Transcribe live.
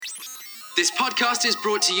This podcast is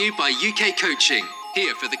brought to you by UK Coaching,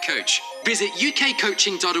 here for the coach. Visit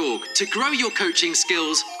ukcoaching.org to grow your coaching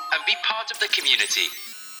skills and be part of the community.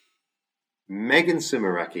 Megan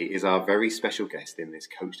Sumeracki is our very special guest in this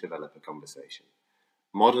Coach Developer conversation.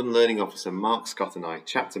 Modern Learning Officer Mark Scott and I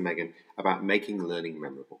chat to Megan about making learning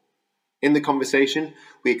memorable. In the conversation,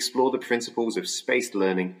 we explore the principles of spaced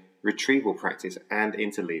learning, retrieval practice and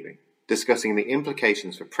interleaving, discussing the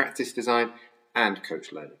implications for practice design and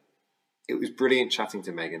coach learning. It was brilliant chatting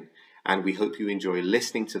to Megan, and we hope you enjoy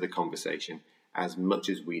listening to the conversation as much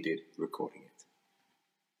as we did recording it.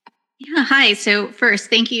 Yeah, hi. So first,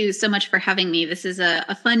 thank you so much for having me. This is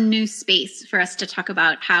a fun new space for us to talk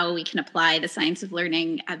about how we can apply the science of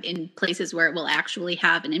learning in places where it will actually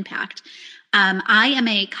have an impact. I am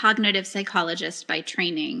a cognitive psychologist by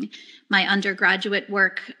training. My undergraduate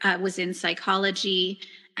work was in psychology,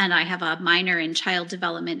 and I have a minor in child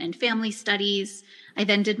development and family studies. I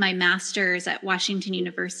then did my master's at Washington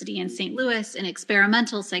University in St. Louis in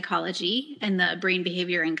experimental psychology in the brain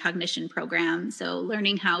behavior and cognition program. So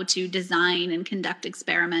learning how to design and conduct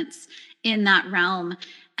experiments in that realm.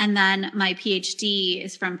 And then my PhD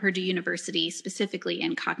is from Purdue University, specifically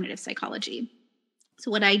in cognitive psychology.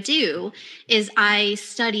 So what I do is I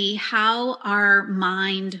study how our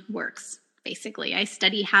mind works. Basically, I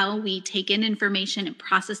study how we take in information and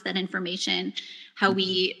process that information, how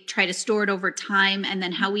we try to store it over time, and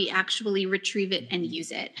then how we actually retrieve it and use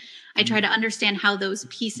it. I try to understand how those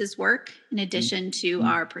pieces work in addition to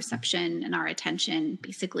our perception and our attention,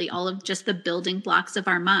 basically all of just the building blocks of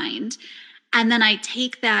our mind. And then I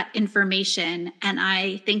take that information and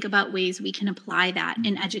I think about ways we can apply that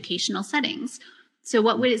in educational settings. So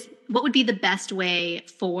what would be the best way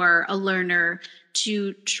for a learner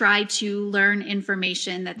to try to learn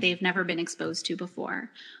information that they've never been exposed to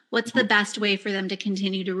before? What's the best way for them to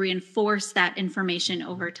continue to reinforce that information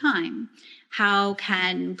over time? How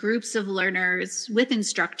can groups of learners with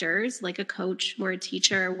instructors, like a coach or a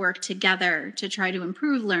teacher, work together to try to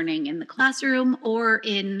improve learning in the classroom or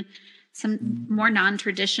in some more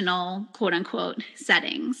non-traditional, quote unquote,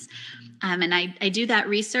 settings? And I do that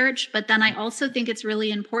research, but then I also think it's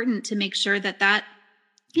really important to make sure that that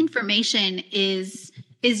information is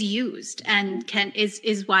used and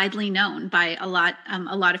is widely known by a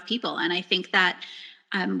lot of people. And I think that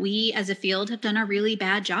we as a field have done a really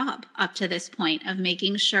bad job up to this point of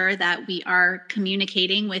making sure that we are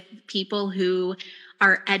communicating with people who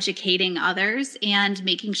are educating others and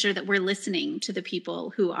making sure that we're listening to the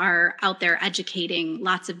people who are out there educating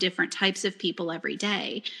lots of different types of people every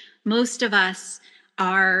day. Most of us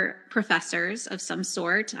are professors of some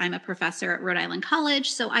sort. I'm a professor at Rhode Island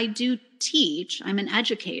College, so I do teach. I'm an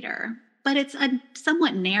educator, but it's a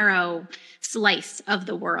somewhat narrow slice of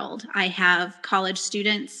the world. I have college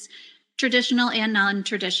students, traditional and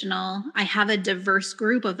non-traditional. I have a diverse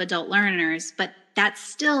group of adult learners, but that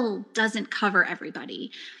still doesn't cover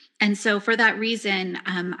everybody. And so for that reason,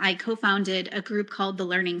 I co-founded a group called the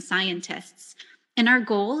Learning Scientists. And our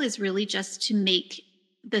goal is really just to make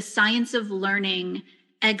the science of learning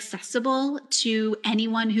accessible to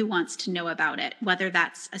anyone who wants to know about it, whether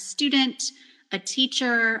that's a student, a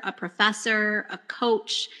teacher, a professor, a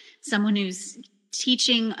coach, someone who's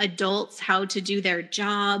teaching adults how to do their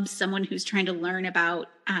jobs, someone who's trying to learn about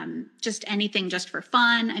just anything just for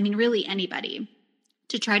fun. I mean, really anybody,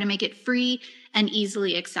 to try to make it free and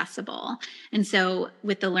easily accessible. And so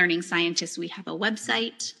with the Learning Scientists, we have a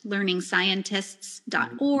website,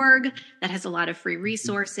 learningscientists.org, that has a lot of free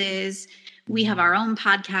resources. We have our own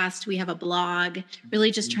podcast. We have a blog,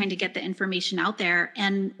 really just trying to get the information out there.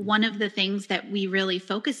 And one of the things that we really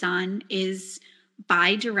focus on is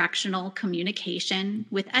bi-directional communication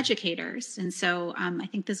with educators. And so I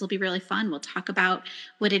think this will be really fun. We'll talk about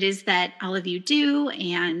what it is that all of you do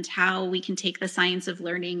and how we can take the science of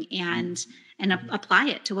learning and apply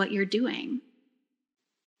it to what you're doing.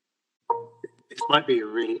 This might be a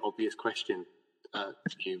really obvious question to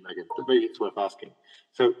you, Megan, but maybe it's worth asking.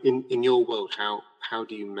 So in your world, how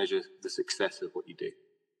do you measure the success of what you do?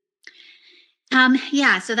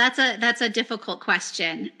 Yeah, so that's a difficult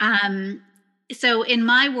question. So in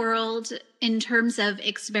my world, in terms of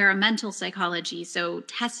experimental psychology, so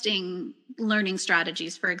testing learning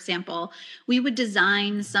strategies, for example, we would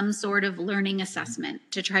design some sort of learning assessment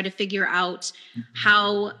to try to figure out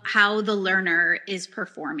how the learner is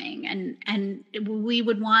performing. And we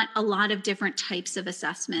would want a lot of different types of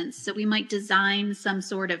assessments. So we might design some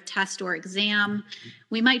sort of test or exam.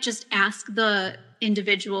 We might just ask the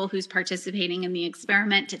individual who's participating in the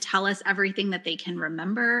experiment to tell us everything that they can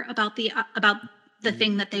remember about the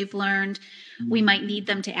thing that they've learned. We might need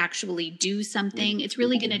them to actually do something. It's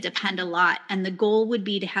really going to depend a lot. And the goal would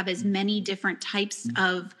be to have as many different types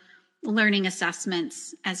of learning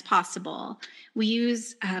assessments as possible. We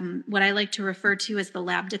use what I like to refer to as the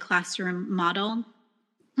lab to classroom model,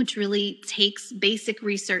 which really takes basic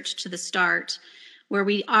research to the start, where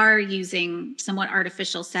we are using somewhat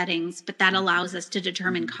artificial settings, but that allows us to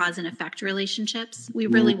determine cause and effect relationships. We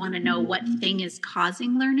really want to know what thing is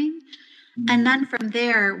causing learning. And then from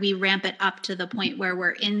there, we ramp it up to the point where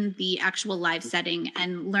we're in the actual live setting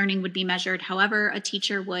and learning would be measured however a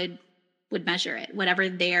teacher would measure it, whatever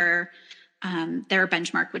their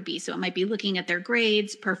benchmark would be. So it might be looking at their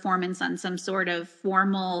grades, performance on some sort of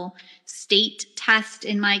formal state test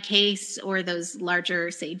in my case, or those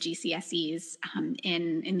larger, say, GCSEs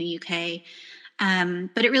in the UK.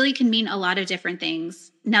 But it really can mean a lot of different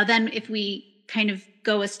things. Now then, if we kind of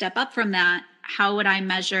go a step up from that, how would I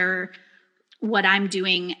measure what I'm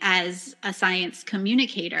doing as a science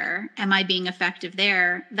communicator? Am I being effective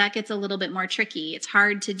there? That gets a little bit more tricky. It's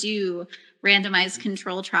hard to do randomized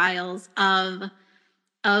control trials of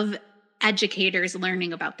educators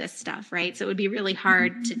learning about this stuff, right? So it would be really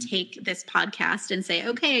hard to take this podcast and say,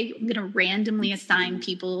 okay, I'm going to randomly assign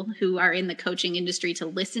people who are in the coaching industry to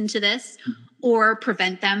listen to this or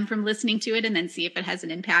prevent them from listening to it and then see if it has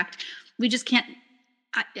an impact. We just can't.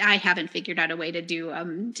 I haven't figured out a way to do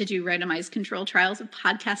randomized control trials of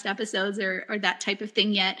podcast episodes or that type of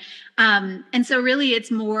thing yet. And so really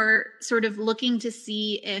it's more sort of looking to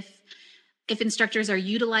see if instructors are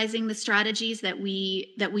utilizing the strategies that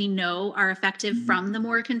we know are effective from the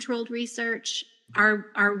more controlled research.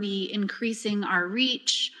 Are we increasing our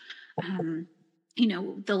reach?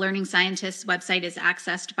 The Learning Scientists website is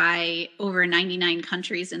accessed by over 99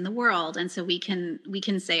 countries in the world. And so we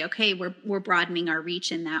can say, okay, we're broadening our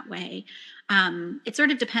reach in that way. It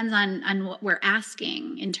sort of depends on what we're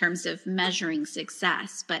asking in terms of measuring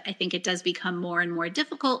success. But I think it does become more and more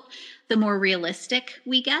difficult the more realistic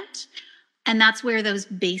we get. And that's where those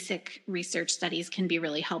basic research studies can be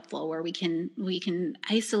really helpful, where we can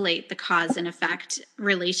isolate the cause and effect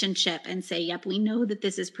relationship and say, yep, we know that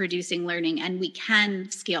this is producing learning and we can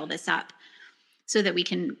scale this up so that we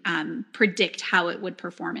can predict how it would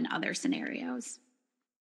perform in other scenarios.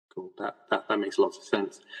 Cool. That makes lots of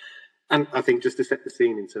sense. And I think just to set the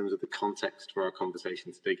scene in terms of the context for our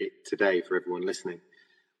conversation today for everyone listening,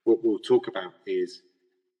 what we'll talk about is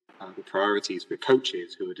the priorities for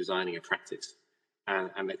coaches who are designing a practice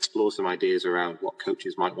and explore some ideas around what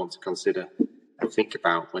coaches might want to consider and think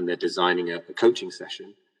about when they're designing a coaching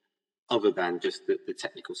session, other than just the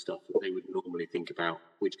technical stuff that they would normally think about,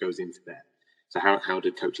 which goes into there. So how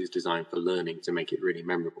do coaches design for learning to make it really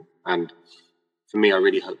memorable? And for me, I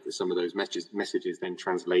really hope that some of those messages then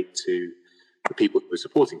translate to the people who are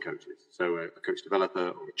supporting coaches. So a coach developer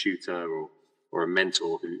or a tutor or a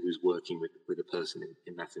mentor who's working with a person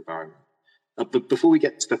in that environment. But before we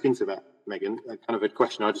get stuck into that, Megan, kind of a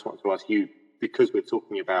question I just wanted to ask you, because we're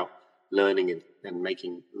talking about learning and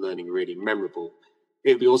making learning really memorable,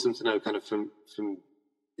 it would be awesome to know kind of from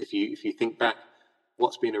if you think back,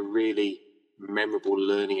 what's been a really memorable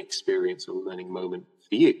learning experience or learning moment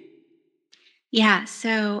for you? Yeah,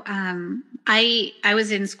 so I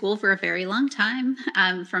was in school for a very long time,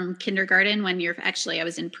 from kindergarten I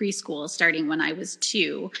was in preschool starting when I was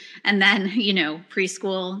 2, and then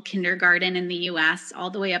preschool, kindergarten in the U.S. all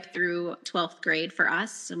the way up through 12th grade for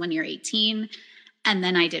us, so when you're 18, and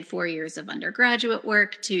then I did 4 years of undergraduate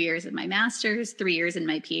work, 2 years of my master's, 3 years in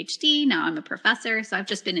my PhD. Now I'm a professor, so I've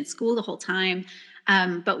just been in school the whole time.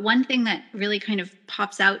 But one thing that really kind of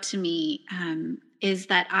pops out to me is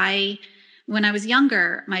that when I was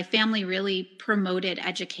younger, my family really promoted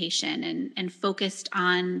education and focused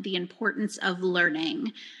on the importance of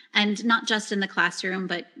learning, and not just in the classroom,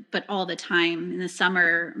 but all the time. In the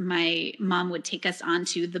summer, my mom would take us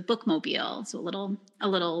onto the bookmobile, so a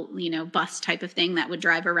little bus type of thing that would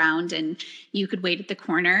drive around, and you could wait at the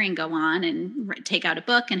corner and go on and take out a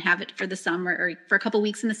book and have it for the summer or for a couple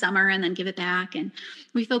weeks in the summer and then give it back. And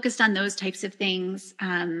we focused on those types of things,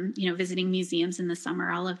 visiting museums in the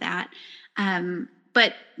summer, all of that.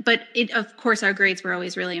 But of course, our grades were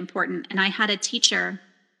always really important. And I had a teacher,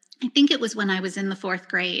 I think it was when I was in the 4th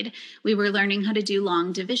grade, we were learning how to do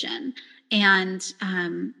long division. And,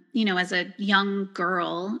 as a young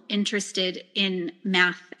girl interested in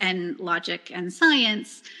math and logic and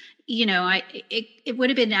science, it would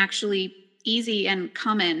have been actually easy and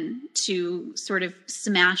common to sort of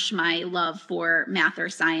smash my love for math or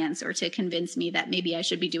science, or to convince me that maybe I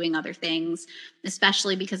should be doing other things,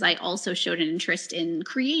 especially because I also showed an interest in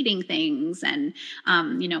creating things and,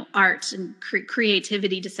 art and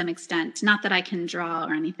creativity to some extent. Not that I can draw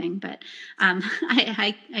or anything, but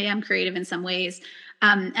I am creative in some ways.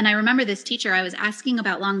 And I remember this teacher, I was asking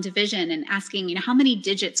about long division and asking, how many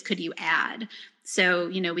digits could you add? So,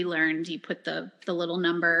 we learned you put the little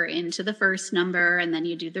number into the first number and then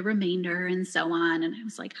you do the remainder and so on. And I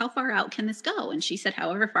was like, how far out can this go? And she said,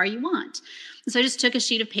 however far you want. And so I just took a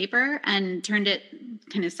sheet of paper and turned it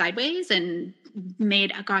kind of sideways and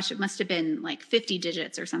made, it must have been like 50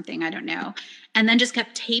 digits or something. I don't know. And then just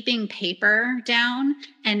kept taping paper down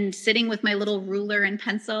and sitting with my little ruler and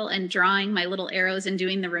pencil and drawing my little arrows and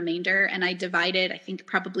doing the remainder. And I divided, I think,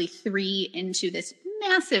 probably 3 into this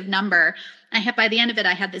massive number. By the end of it,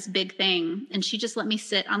 I had this big thing, and she just let me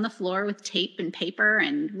sit on the floor with tape and paper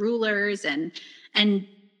and rulers and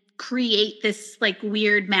create this like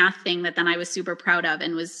weird math thing that then I was super proud of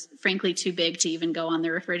and was frankly too big to even go on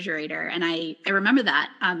the refrigerator. And I remember that.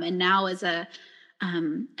 And now as a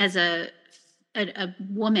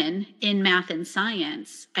woman in math and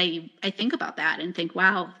science, I think about that and think,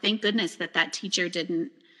 wow, thank goodness that teacher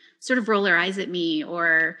didn't sort of roll her eyes at me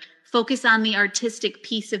or focus on the artistic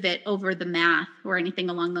piece of it over the math or anything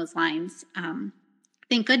along those lines.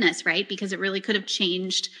 Thank goodness, right? Because it really could have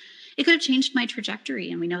changed my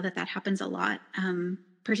trajectory. And we know that happens a lot,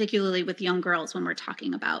 particularly with young girls when we're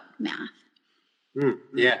talking about math.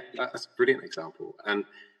 Yeah, that's a brilliant example. And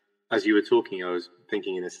as you were talking, I was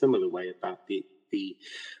thinking in a similar way about the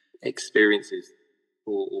experiences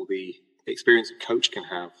or the experience a coach can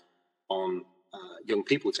have on young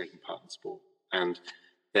people taking part in sport, and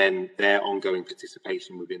then their ongoing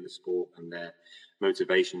participation within the sport and their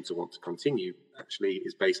motivation to want to continue actually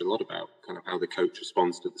is based a lot about kind of how the coach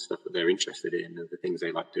responds to the stuff that they're interested in and the things they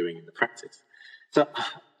like doing in the practice. So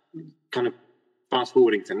kind of fast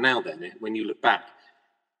forwarding to now then, when you look back,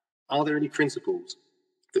 are there any principles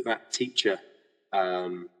that teacher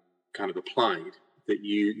kind of applied that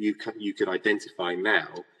you could identify now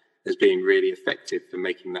as being really effective for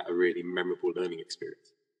making that a really memorable learning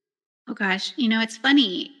experience? Oh gosh, it's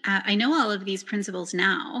funny. I know all of these principles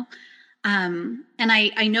now, and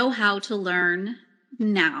I know how to learn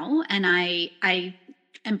now, and I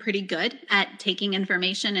am pretty good at taking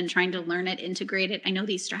information and trying to learn it, integrate it. I know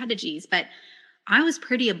these strategies, but I was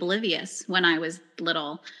pretty oblivious when I was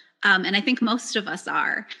little, and I think most of us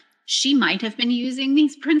are. She might have been using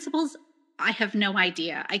these principles. I have no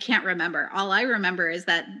idea. I can't remember. All I remember is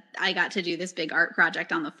that I got to do this big art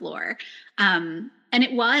project on the floor. And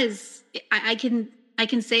it was, I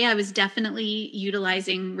can say I was definitely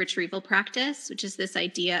utilizing retrieval practice, which is this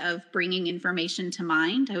idea of bringing information to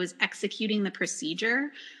mind. I was executing the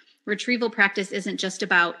procedure. Retrieval practice isn't just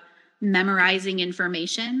about memorizing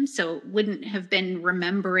information. So it wouldn't have been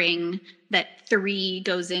remembering that 3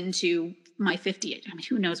 goes into my 50. I mean,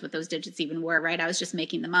 who knows what those digits even were, right? I was just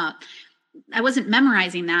making them up. I wasn't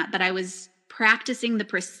memorizing that, but I was practicing the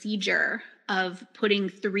procedure of putting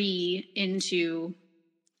 3 into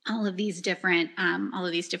all of these different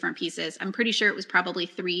pieces. I'm pretty sure it was probably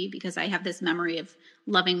 3 because I have this memory of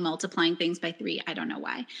loving multiplying things by 3. I don't know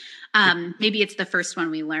why. Maybe it's the first one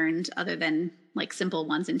we learned other than like simple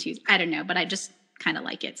 1s and 2s. I don't know, but I just kind of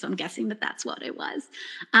like it. So I'm guessing that's what it was.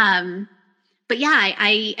 But yeah,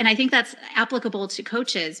 I think that's applicable to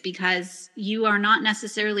coaches because you are not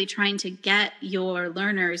necessarily trying to get your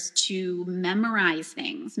learners to memorize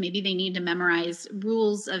things. Maybe they need to memorize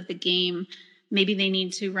rules of the game. Maybe they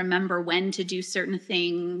need to remember when to do certain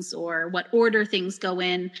things or what order things go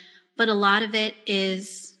in. But a lot of it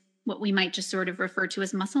is what we might just sort of refer to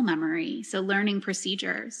as muscle memory. So learning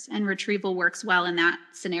procedures, and retrieval works well in that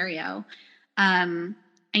scenario.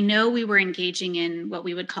 I know we were engaging in what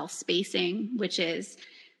we would call spacing, which is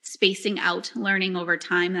spacing out learning over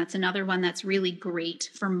time. That's another one that's really great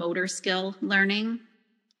for motor skill learning,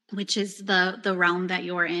 which is the realm that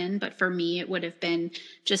you're in. But for me, it would have been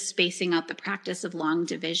just spacing out the practice of long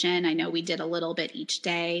division. I know we did a little bit each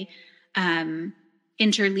day.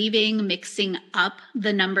 Interleaving, mixing up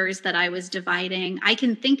the numbers that I was dividing. I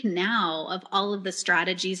can think now of all of the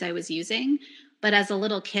strategies I was using, but as a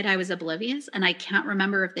little kid, I was oblivious, and I can't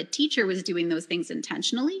remember if the teacher was doing those things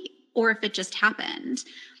intentionally or if it just happened.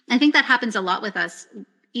 I think that happens a lot with us.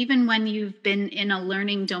 Even when you've been in a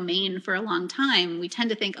learning domain for a long time, we tend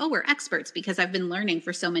to think, oh, we're experts because I've been learning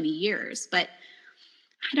for so many years. But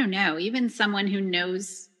I don't know, even someone who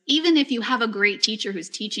knows, even if you have a great teacher who's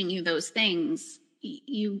teaching you those things,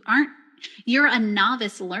 you aren't You're a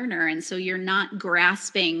novice learner, and so you're not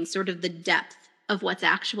grasping sort of the depth of what's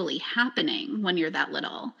actually happening when you're that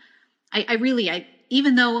little. I really,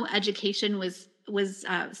 even though education was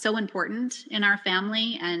so important in our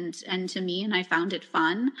family and to me, and I found it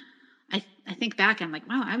fun, I think back, I'm like,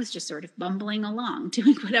 wow, I was just sort of bumbling along,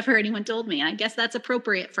 doing whatever anyone told me. And I guess that's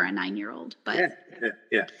appropriate for a 9-year-old. But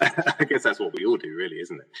yeah. I guess that's what we all do, really,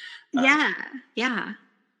 isn't it? Yeah.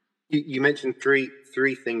 You mentioned three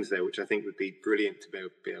things there, which I think would be brilliant to be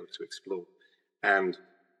able to explore. And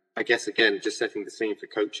I guess, again, just setting the scene for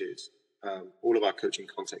coaches, all of our coaching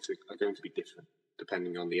contexts are going to be different,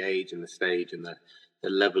 depending on the age and the stage and the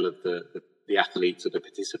level of the athletes or the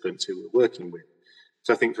participants who we're working with.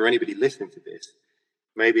 So I think for anybody listening to this,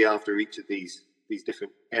 maybe after each of these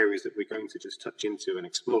different areas that we're going to just touch into and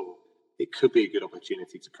explore, it could be a good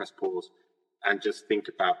opportunity to press pause and just think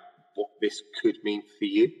about what this could mean for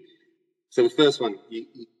you. So the first one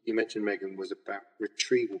you mentioned, Megan, was about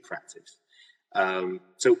retrieval practice.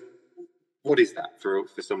 So what is that for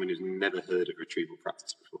someone who's never heard of retrieval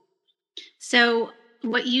practice before? So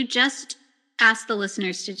what you just asked the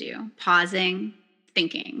listeners to do, pausing,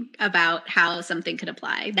 thinking about how something could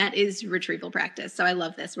apply, that is retrieval practice. So I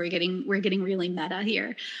love this. We're getting really meta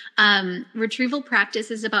here. Retrieval practice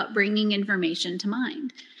is about bringing information to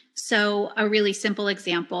mind. So a really simple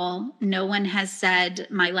example, no one has said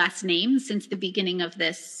my last name since the beginning of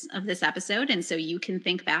this episode. And so you can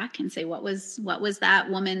think back and say, what was that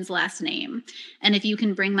woman's last name? And if you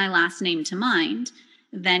can bring my last name to mind,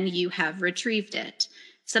 then you have retrieved it.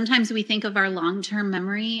 Sometimes we think of our long-term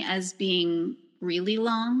memory as being really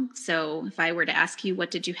long. So if I were to ask you, what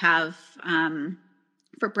did you have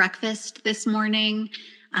for breakfast this morning?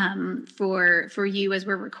 For you, as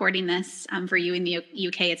we're recording this, for you in the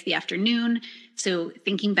UK, it's the afternoon. So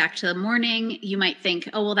thinking back to the morning, you might think,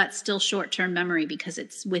 oh, well, that's still short-term memory because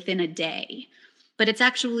it's within a day. But it's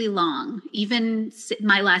actually long. Even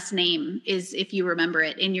my last name is, if you remember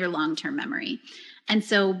it, in your long-term memory. And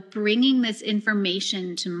so bringing this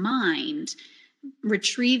information to mind,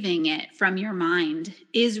 retrieving it from your mind,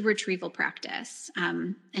 is retrieval practice.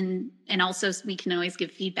 And also we can always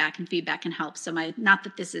give feedback, and feedback can help. So not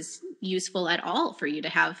that this is useful at all for you to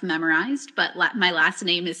have memorized, but my last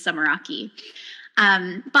name is Samaraki.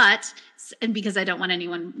 And because I don't want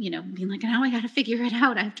anyone, being like, now I got to figure it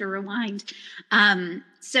out, I have to rewind.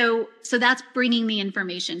 So that's bringing the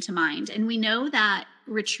information to mind. And we know that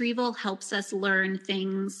retrieval helps us learn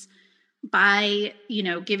things by,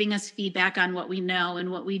 giving us feedback on what we know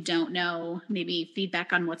and what we don't know, maybe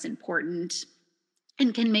feedback on what's important,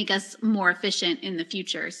 and can make us more efficient in the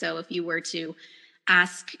future. So if you were to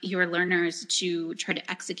ask your learners to try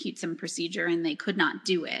to execute some procedure and they could not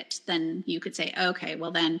do it, then you could say, okay,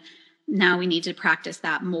 well then now we need to practice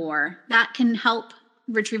that more. That can help.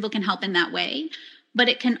 Retrieval can help in that way, but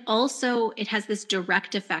it has this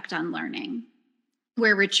direct effect on learning,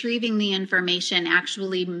 where retrieving the information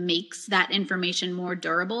actually makes that information more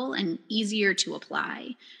durable and easier to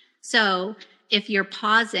apply. So if you're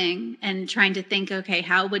pausing and trying to think, okay,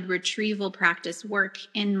 how would retrieval practice work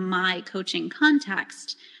in my coaching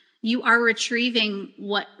context? You are retrieving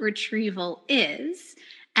what retrieval is,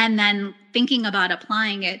 and then thinking about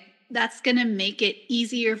applying it. That's going to make it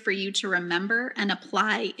easier for you to remember and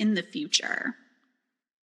apply in the future.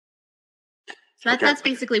 So that's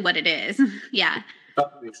basically what it is. Yeah.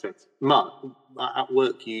 That makes sense. Mark, at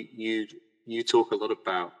work, you talk a lot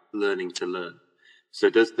about learning to learn. So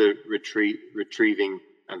does the retrieving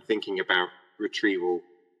and thinking about retrieval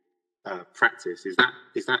practice, is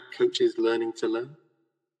that coaches learning to learn?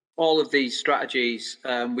 All of these strategies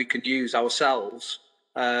we could use ourselves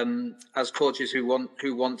as coaches who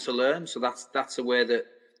want to learn. So that's a way that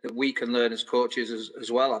we can learn as coaches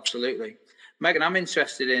as well. Absolutely. Megan, I'm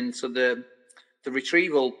interested in the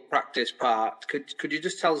retrieval practice part. Could you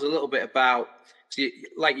just tell us a little bit about,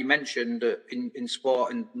 like you mentioned, in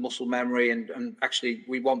sport and muscle memory, and actually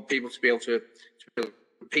we want people to be able to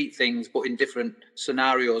repeat things, but in different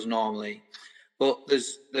scenarios normally. But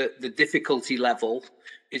there's the difficulty level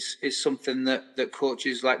is something that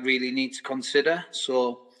coaches really need to consider.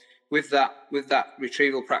 So with that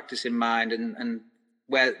retrieval practice in mind, and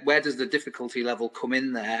where does the difficulty level come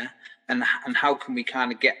in there, and how can we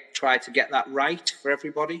kind of try to get that right for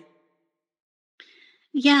everybody?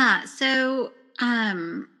 Yeah. So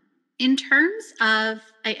in terms of,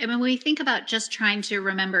 when we think about just trying to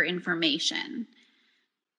remember information,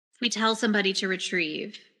 if we tell somebody to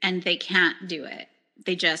retrieve and they can't do it,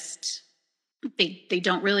 they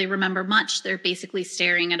don't really remember much. They're basically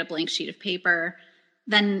staring at a blank sheet of paper.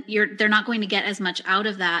 then they're not going to get as much out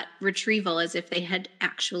of that retrieval as if they had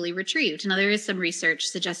actually retrieved. Now, there is some research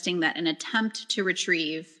suggesting that an attempt to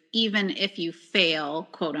retrieve, even if you fail,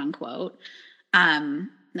 quote unquote,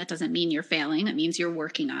 that doesn't mean you're failing. It means you're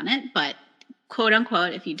working on it. But quote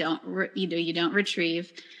unquote, if you don't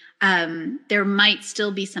retrieve, there might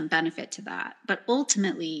still be some benefit to that. But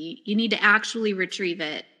ultimately, you need to actually retrieve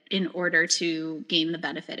it in order to gain the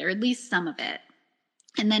benefit, or at least some of it.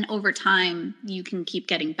 And then over time, you can keep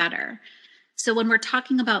getting better. So when we're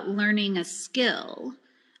talking about learning a skill,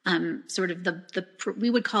 sort of we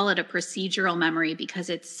would call it a procedural memory, because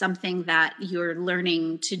it's something that you're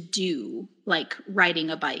learning to do, like riding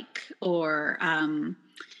a bike or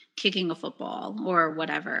kicking a football or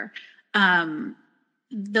whatever.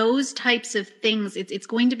 Those types of things, it's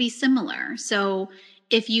going to be similar. So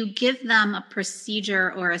if you give them a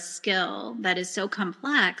procedure or a skill that is so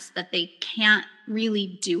complex that they can't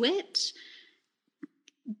really do it,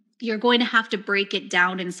 you're going to have to break it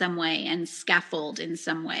down in some way and scaffold in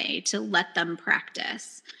some way to let them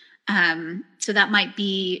practice. So that might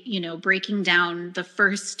be, breaking down the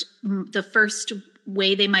first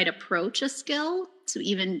way they might approach a skill. So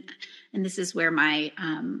even, and this is where my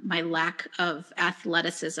lack of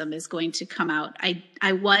athleticism is going to come out.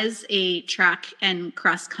 I was a track and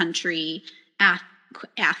cross country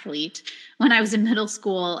athlete when I was in middle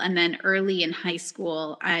school, and then early in high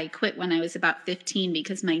school. I quit when I was about 15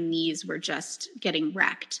 because my knees were just getting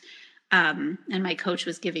wrecked. And my coach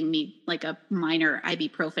was giving me like a minor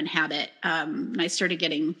ibuprofen habit. And I started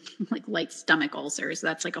getting like light stomach ulcers.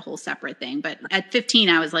 That's like a whole separate thing. But at 15,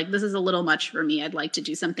 I was like, this is a little much for me. I'd like to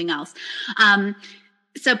do something else.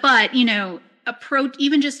 But approach,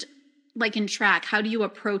 even just like in track, how do you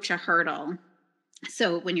approach a hurdle?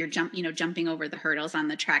 So when you're jumping over the hurdles on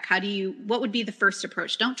the track, what would be the first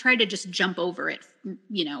approach? Don't try to just jump over it,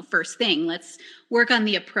 first thing. Let's work on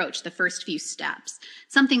the approach, the first few steps,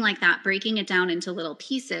 something like that, breaking it down into little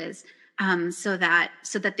pieces, so that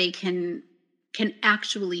they can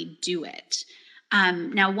actually do it.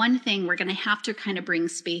 Now, one thing, we're going to have to kind of bring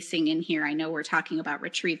spacing in here. I know we're talking about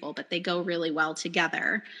retrieval, but they go really well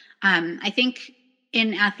together. I think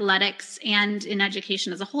in athletics and in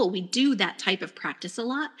education as a whole, we do that type of practice a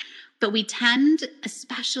lot, but we tend,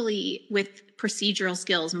 especially with procedural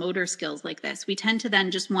skills, motor skills like this, we tend to then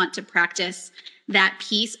just want to practice that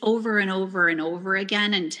piece over and over and over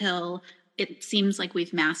again until it seems like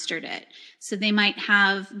we've mastered it. So they might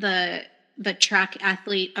have the track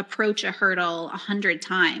athlete approach a hurdle 100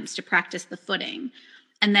 times to practice the footing.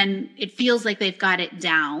 And then it feels like they've got it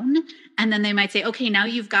down. And then they might say, okay, now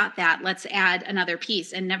you've got that. Let's add another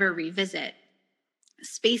piece, and never revisit.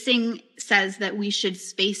 Spacing says that we should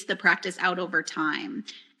space the practice out over time,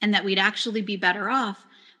 and that we'd actually be better off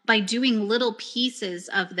by doing little pieces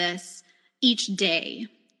of this each day,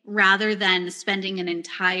 rather than spending an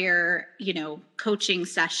entire, coaching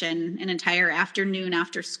session, an entire afternoon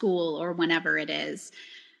after school or whenever it is,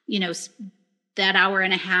 that hour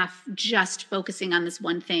and a half just focusing on this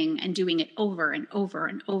one thing and doing it over and over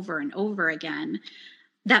and over and over again.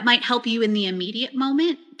 That might help you in the immediate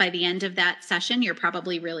moment. By the end of that session, you're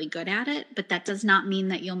probably really good at it, but that does not mean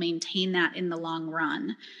that you'll maintain that in the long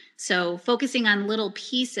run. So focusing on little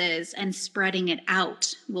pieces and spreading it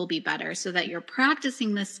out will be better, so that you're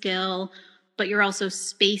practicing the skill, but you're also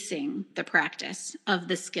spacing the practice of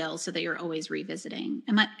the skill so that you're always revisiting.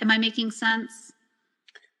 Am I making sense?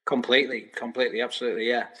 Completely, absolutely,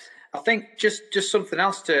 yeah. I think just something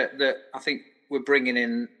else that I think we're bringing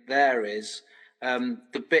in there is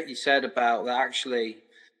the bit you said about that, actually,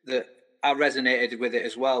 that I resonated with it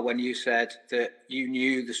as well when you said that you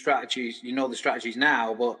knew the strategies, the strategies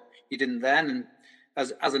now, but you didn't then. And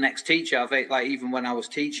as an ex-teacher, I think, like, even when I was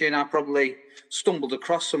teaching, I probably stumbled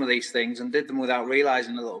across some of these things and did them without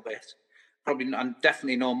realizing a little bit. I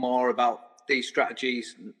definitely know more about these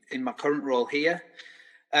strategies in my current role here.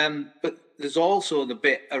 But there's also the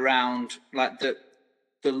bit around, like,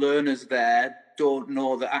 the learners there don't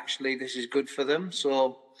know that actually this is good for them.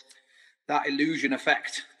 So that illusion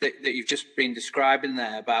effect that you've just been describing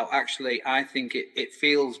there about, actually, I think it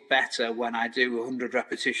feels better when I do 100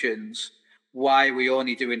 repetitions. Why are we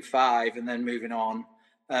only doing 5 and then moving on?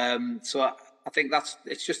 So I think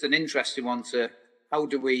it's just an interesting one to, how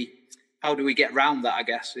do we get around that, I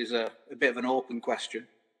guess, is a bit of an open question.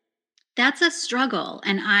 That's a struggle.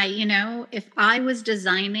 And if I was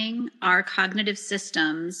designing our cognitive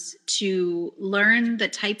systems to learn the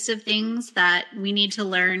types of things that we need to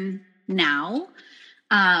learn now,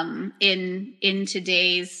 in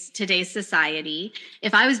today's society,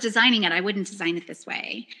 if I was designing it, I wouldn't design it this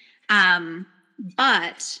way.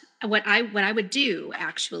 But what I would do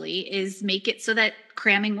actually is make it so that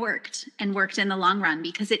cramming worked in the long run,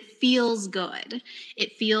 because it feels good.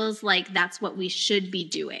 It feels like that's what we should be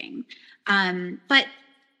doing. But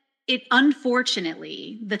it,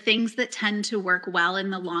 unfortunately, the things that tend to work well in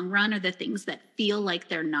the long run are the things that feel like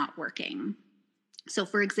they're not working. So,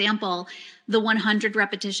 for example, the 100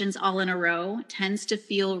 repetitions all in a row tends to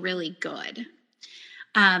feel really good.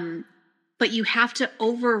 But you have to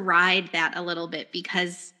override that a little bit,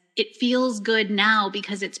 because it feels good now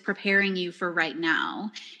because it's preparing you for right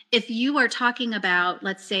now. If you are talking about,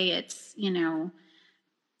 let's say it's,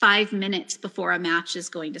 5 minutes before a match is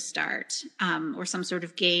going to start, or some sort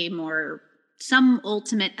of game, or some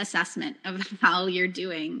ultimate assessment of how you're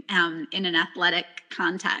doing in an athletic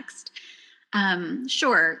context.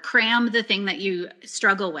 Sure, cram the thing that you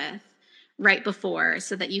struggle with right before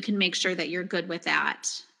so that you can make sure that you're good with that.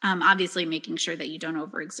 Obviously making sure that you don't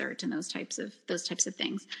overexert and those types of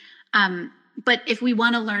things. But if we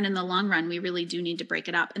want to learn in the long run, we really do need to break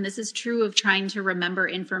it up. And this is true of trying to remember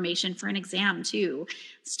information for an exam too.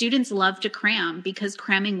 Students love to cram because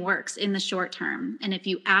cramming works in the short term. And if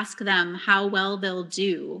you ask them how well they'll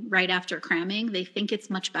do right after cramming, they think it's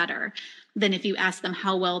much better than if you ask them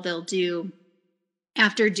how well they'll do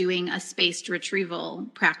after doing a spaced retrieval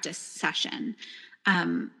practice session.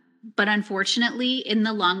 But unfortunately, in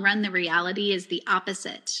the long run, the reality is the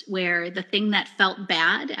opposite, where the thing that felt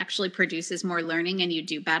bad actually produces more learning and you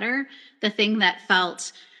do better. The thing that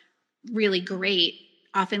felt really great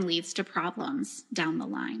often leads to problems down the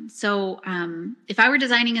line. So if I were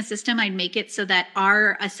designing a system, I'd make it so that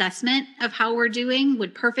our assessment of how we're doing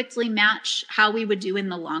would perfectly match how we would do in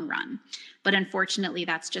the long run. But unfortunately,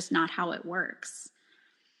 that's just not how it works.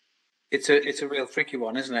 It's a real tricky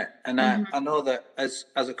one, isn't it? And I know that as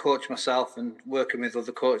a coach myself and working with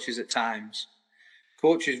other coaches at times,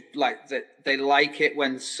 coaches like that, they like it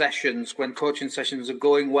when coaching sessions are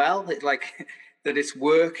going well. It's like that it's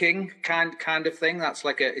working kind of thing. That's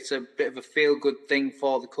like it's a bit of a feel good thing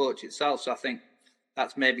for the coach itself. So I think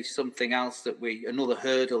that's maybe something else another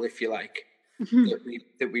hurdle, if you like,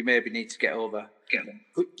 that we maybe need to get over.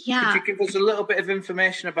 Could you give us a little bit of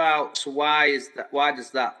information about why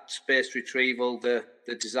does that spaced retrieval, the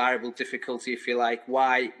desirable difficulty, if you like,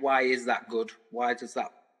 why is that good? Why is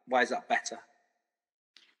that better?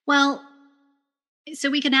 Well, so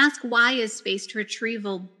we can ask, why is spaced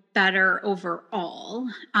retrieval better overall?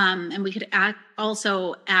 And we could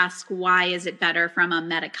also ask, why is it better from a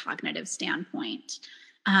metacognitive standpoint?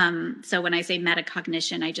 So when I say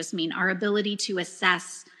metacognition, I just mean our ability to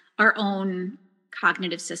assess our own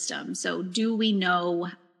cognitive system. So do we know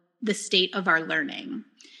the state of our learning?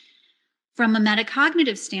 From a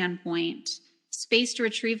metacognitive standpoint, spaced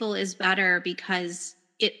retrieval is better because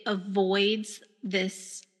it avoids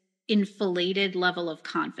this inflated level of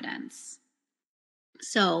confidence.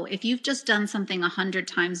 So if you've just done something 100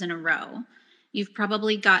 times in a row, you've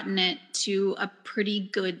probably gotten it to a pretty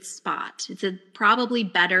good spot. It's probably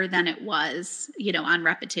better than it was, on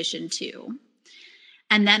repetition 2.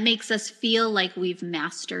 And that makes us feel like we've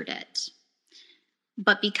mastered it.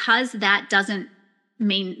 But because that doesn't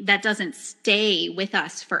stay with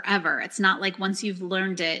us forever. It's not like once you've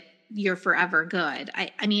learned it, you're forever good.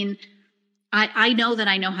 I know that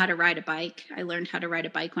I know how to ride a bike. I learned how to ride a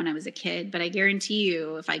bike when I was a kid, but I guarantee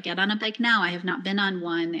you, if I get on a bike now, I have not been on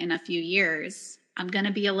one in a few years, I'm going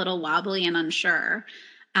to be a little wobbly and unsure.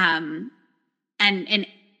 And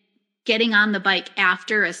getting on the bike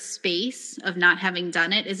after a space of not having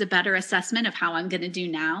done it is a better assessment of how I'm going to do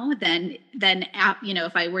now than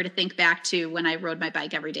if I were to think back to when I rode my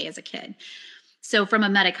bike every day as a kid. So from a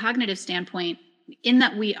metacognitive standpoint, in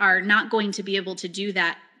that we are not going to be able to do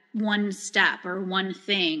that one step or one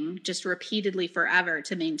thing just repeatedly forever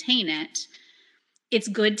to maintain it, it's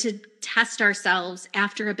good to test ourselves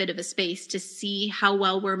after a bit of a space to see how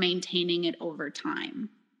well we're maintaining it over time.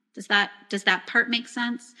 Does that part make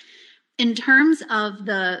sense? In terms of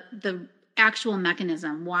the actual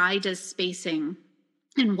mechanism, why does spacing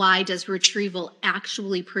and why does retrieval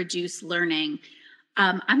actually produce learning?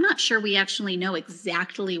 I'm not sure we actually know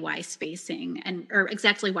exactly why spacing or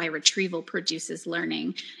exactly why retrieval produces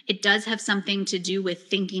learning. It does have something to do with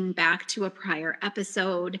thinking back to a prior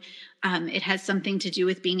episode. It has something to do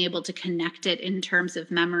with being able to connect it in terms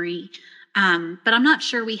of memory. But I'm not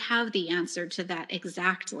sure we have the answer to that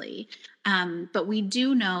exactly. But we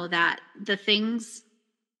do know that the things,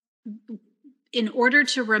 in order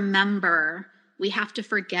to remember, we have to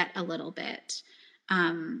forget a little bit.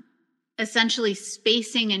 Essentially,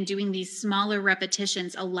 spacing and doing these smaller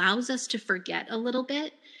repetitions allows us to forget a little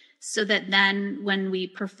bit, so that then when we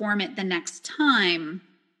perform it the next time,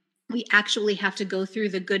 we actually have to go through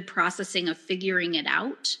the good processing of figuring it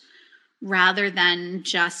out rather than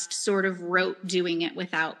just sort of rote doing it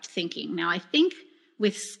without thinking. Now, I think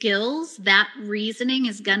with skills, that reasoning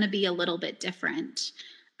is going to be a little bit different.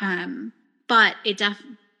 But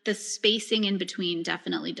the spacing in between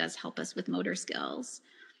definitely does help us with motor skills.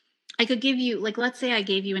 I could give you, like, let's say I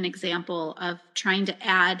gave you an example of trying to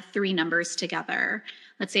add three numbers together.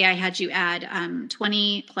 Let's say I had you add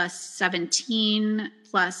 20 plus 17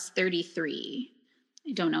 plus 33.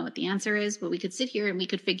 I don't know what the answer is, but we could sit here and we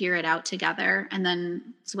could figure it out together. And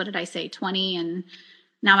then, so what did I say? 20 and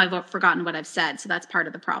now I've forgotten what I've said. So that's part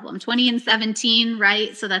of the problem. 20 and 17,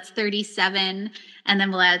 right? So that's 37. And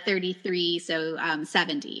then we'll add 33. So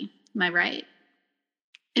 70. Am I right?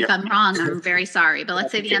 If I'm wrong, I'm very sorry. But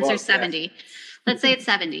let's say the answer is 70. Let's say it's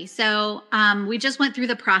 70. So we just went through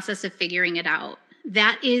the process of figuring it out.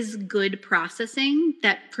 That is good processing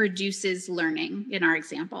that produces learning in our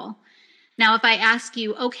example. Now, if I ask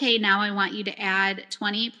you, okay, now I want you to add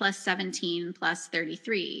 20 plus 17 plus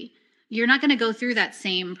 33, you're not going to go through that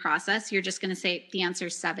same process. You're just going to say the answer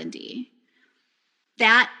is 70.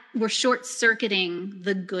 That we're short-circuiting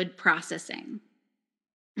the good processing,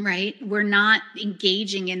 right? We're not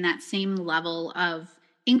engaging in that same level of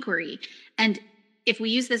inquiry. And if we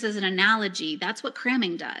use this as an analogy, that's what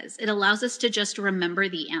cramming does. It allows us to just remember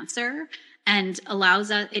the answer and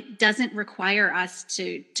it doesn't require us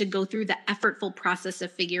to go through the effortful process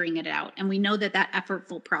of figuring it out. And we know that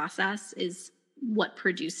effortful process is what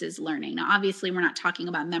produces learning. Now, obviously, we're not talking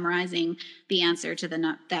about memorizing the answer to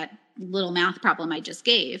that little math problem I just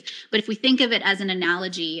gave. But if we think of it as an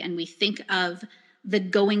analogy and we think of the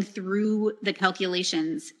going through the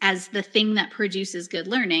calculations as the thing that produces good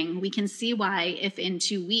learning, we can see why if in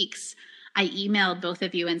 2 weeks I emailed both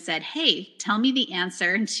of you and said, hey, tell me the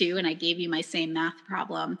answer in 2, and I gave you my same math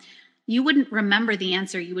problem, you wouldn't remember the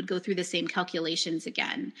answer. You would go through the same calculations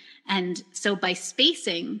again. And so by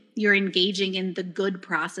spacing, you're engaging in the good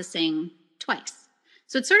processing twice.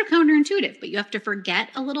 So it's sort of counterintuitive, but you have to forget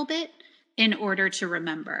a little bit in order to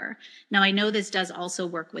remember. Now, I know this does also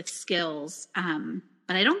work with skills,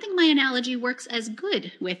 but I don't think my analogy works as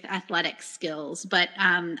good with athletic skills. But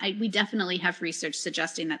we definitely have research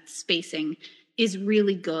suggesting that spacing is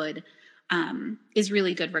really good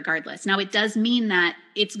regardless. Now, it does mean that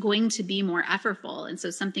it's going to be more effortful. And so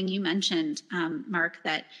something you mentioned, Mark,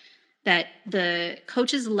 that the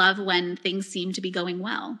coaches love when things seem to be going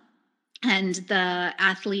well. And the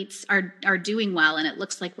athletes are doing well, and it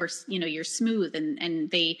looks like you're smooth,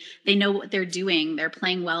 and they know what they're doing. They're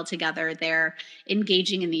playing well together. They're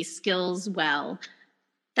engaging in these skills well.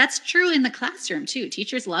 That's true in the classroom too.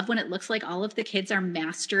 Teachers love when it looks like all of the kids are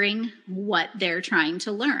mastering what they're trying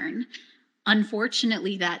to learn.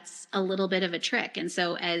 Unfortunately, that's a little bit of a trick. And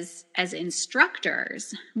so as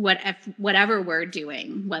instructors, whatever we're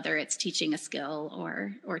doing, whether it's teaching a skill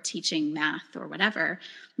or teaching math or whatever,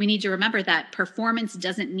 we need to remember that performance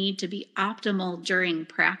doesn't need to be optimal during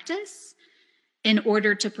practice in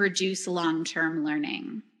order to produce long-term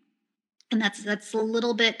learning. And that's a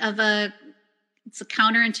little bit of it's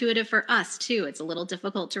counterintuitive for us too. It's a little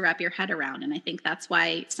difficult to wrap your head around. And I think that's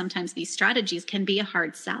why sometimes these strategies can be a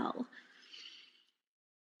hard sell.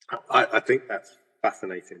 I think that's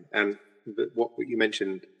fascinating. And what you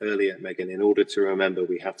mentioned earlier, Megan, in order to remember,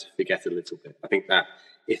 we have to forget a little bit. I think that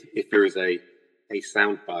if there is a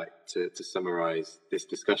soundbite to summarize this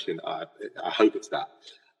discussion, I hope it's that.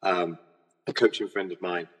 A coaching friend of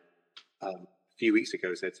mine a few weeks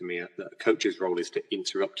ago said to me that a coach's role is to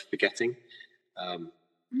interrupt forgetting. I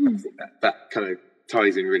think that kind of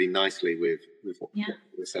ties in really nicely with what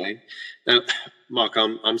we're saying. Now, Mark,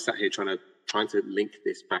 I'm sat here trying to link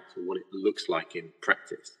this back to what it looks like in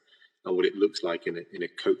practice and what it looks like in a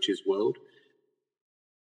coach's world.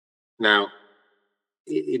 Now,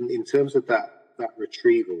 in terms of that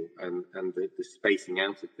retrieval and the spacing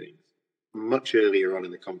out of things, much earlier on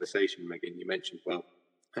in the conversation, Megan, you mentioned, well,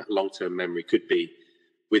 that long-term memory could be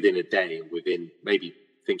within a day, within maybe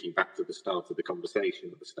thinking back to the start of the conversation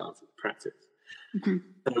or the start of the practice. Mm-hmm.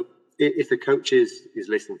 So if the coach is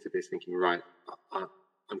listening to this thinking, right,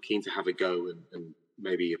 I'm keen to have a go and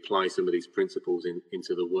maybe apply some of these principles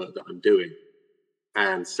into the work that I'm doing,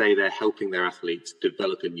 and say they're helping their athletes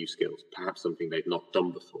develop a new skills, perhaps something they've not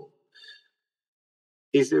done before.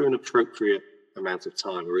 Is there an appropriate amount of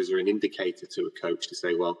time, or is there an indicator to a coach to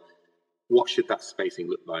say, well, what should that spacing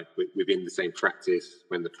look like within the same practice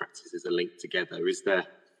when the practices are linked together? Is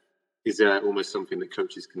there almost something that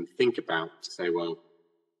coaches can think about to say, well,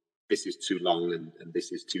 this is too long and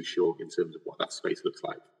this is too short in terms of what that space looks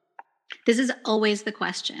like? This is always the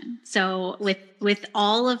question. So with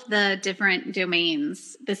all of the different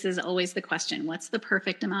domains, this is always the question. What's the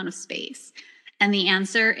perfect amount of space? And the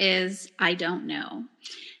answer is, I don't know.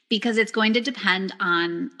 Because it's going to depend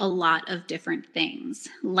on a lot of different things,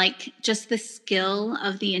 like just the skill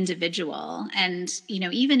of the individual. And,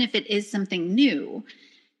 even if it is something new,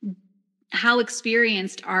 how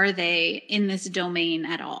experienced are they in this domain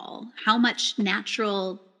at all? How much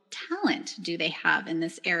natural talent do they have in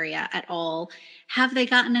this area at all? Have they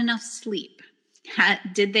gotten enough sleep?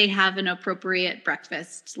 Did they have an appropriate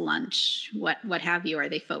breakfast, lunch, what have you? Are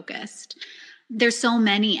they focused? There's so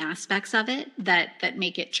many aspects of it that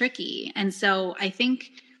make it tricky. And so I think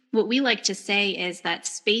what we like to say is that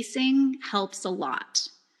spacing helps a lot.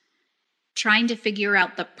 Trying to figure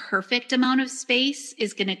out the perfect amount of space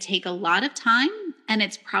is going to take a lot of time, and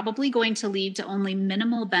it's probably going to lead to only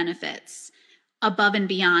minimal benefits above and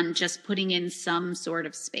beyond just putting in some sort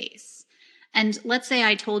of space. And let's say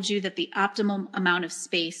I told you that the optimal amount of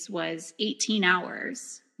space was 18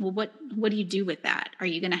 hours. Well, what do you do with that? Are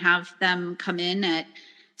you going to have them come in at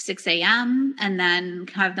 6 a.m. and then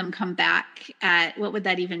have them come back at, what would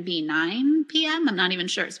that even be, 9 p.m.? I'm not even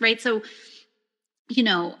sure, right? So,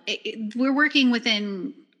 we're working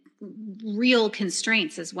within real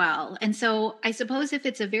constraints as well. And so I suppose if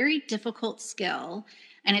it's a very difficult skill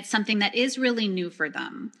and it's something that is really new for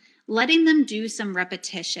them, letting them do some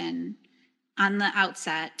repetition on the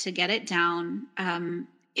outset to get it down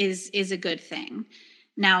is a good thing.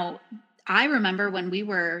 Now, I remember when we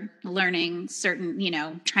were learning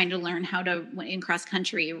trying to learn how to, in cross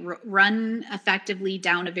country, run effectively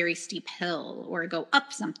down a very steep hill or go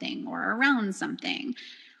up something or around something.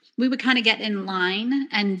 We would kind of get in line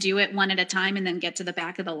and do it one at a time and then get to the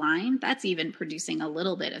back of the line. That's even producing a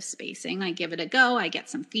little bit of spacing. I give it a go. I get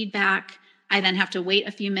some feedback. I then have to wait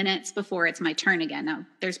a few minutes before it's my turn again. Now,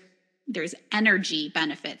 there's energy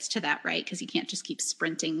benefits to that, right? Because you can't just keep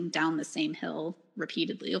sprinting down the same hill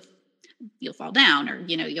repeatedly. You'll fall down, or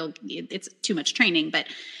it's too much training.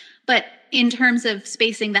 But in terms of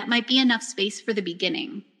spacing, that might be enough space for the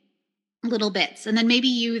beginning, little bits, and then maybe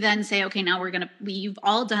you then say, okay, now you've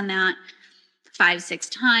all done that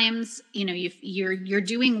 5-6 times. You're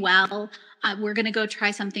doing well. We're going to go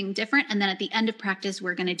try something different. And then at the end of practice,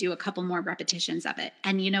 we're going to do a couple more repetitions of it.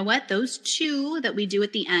 And you know what? Those 2 that we do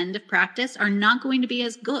at the end of practice are not going to be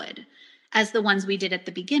as good as the ones we did at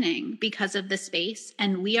the beginning because of the space.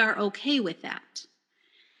 And we are okay with that.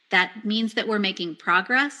 That means that we're making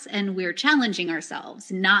progress and we're challenging ourselves,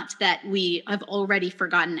 not that we have already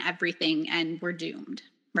forgotten everything and we're doomed.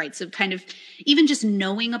 Right. So kind of even just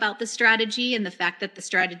knowing about the strategy and the fact that the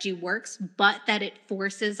strategy works, but that it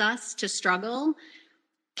forces us to struggle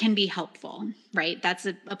can be helpful. Right. That's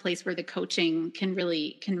a place where the coaching can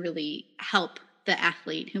really help the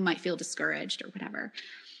athlete who might feel discouraged or whatever.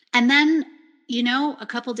 And then, a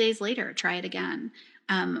couple days later, try it again.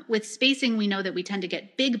 With spacing, we know that we tend to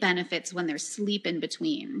get big benefits when there's sleep in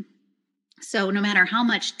between. So no matter how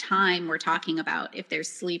much time we're talking about, if there's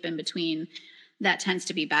sleep in between, that tends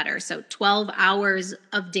to be better. So 12 hours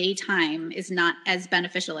of daytime is not as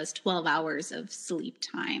beneficial as 12 hours of sleep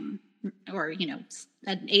time, or,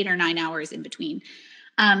 8 or 9 hours in between.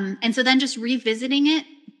 And so then just revisiting it,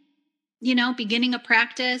 beginning a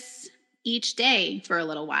practice each day for a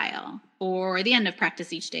little while, or the end of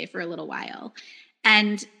practice each day for a little while.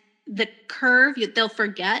 And the curve, they'll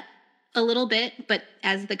forget a little bit, but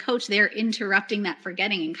as the coach, they're interrupting that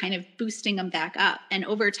forgetting and kind of boosting them back up. And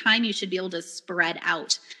over time, you should be able to spread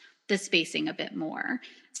out the spacing a bit more.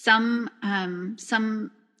 Some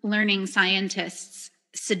learning scientists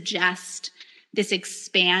suggest this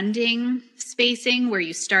expanding spacing where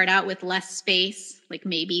you start out with less space, like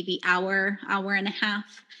maybe the hour and a half,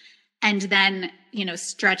 and then,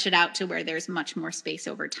 stretch it out to where there's much more space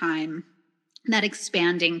over time. That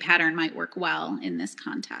expanding pattern might work well in this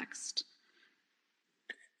context.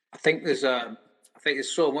 I think there's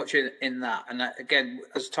so much in that, and again,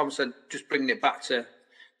 as Tom said, just bringing it back to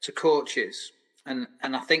coaches, and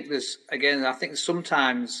I think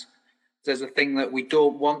sometimes there's a thing that we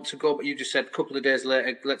don't want to go, but you just said a couple of days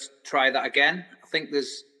later, let's try that again. I think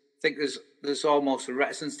there's almost a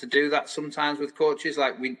reticence to do that sometimes with coaches,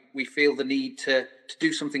 like we feel the need to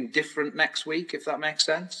do something different next week, if that makes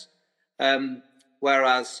sense.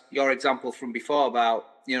 Whereas your example from before about,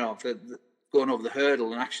 going over the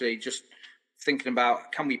hurdle and actually just thinking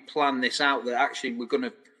about, can we plan this out that actually we're going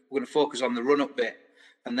to focus on the run up bit,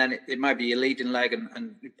 and then it might be a leading leg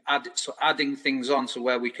and adding things on, so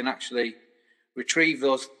where we can actually retrieve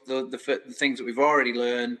the things that we've already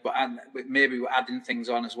learned, but maybe we're adding things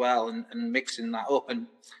on as well and mixing that up. And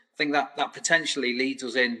I think that potentially leads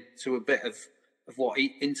us into a bit of what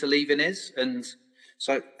interleaving is. And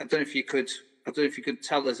so I don't know if you could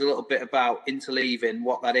tell us a little bit about interleaving,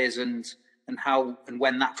 what that is, and how and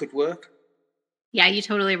when that could work. Yeah, you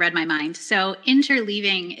totally read my mind. So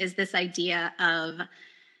interleaving is this idea of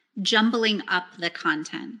jumbling up the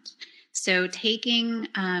content. So taking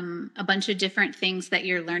a bunch of different things that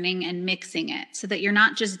you're learning and mixing it so that you're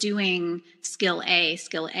not just doing skill A,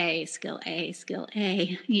 skill A, skill A, skill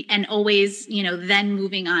A, and always, then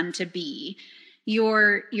moving on to B.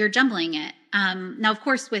 You're jumbling it. Now, of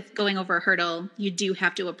course, with going over a hurdle, you do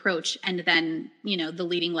have to approach, and then, the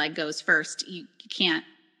leading leg goes first. You can't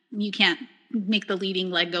make the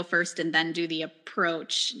leading leg go first and then do the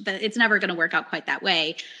approach. It's never going to work out quite that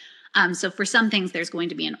way. So for some things, there's going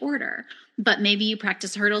to be an order, but maybe you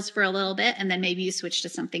practice hurdles for a little bit and then maybe you switch to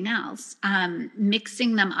something else.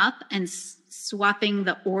 Mixing them up and swapping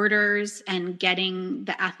the orders and getting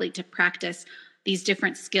the athlete to practice these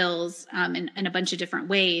different skills in a bunch of different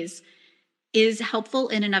ways is helpful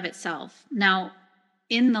in and of itself. Now,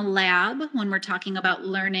 in the lab, when we're talking about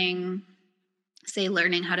learning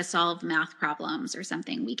how to solve math problems or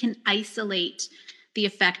something, we can isolate the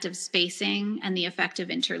effect of spacing and the effect of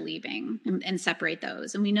interleaving and separate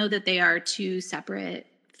those. And we know that they are two separate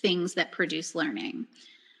things that produce learning.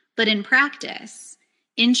 But in practice,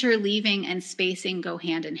 interleaving and spacing go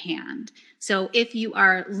hand in hand. So if you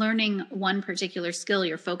are learning one particular skill,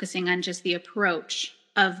 you're focusing on just the approach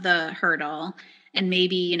of the hurdle and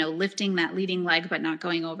maybe, lifting that leading leg but not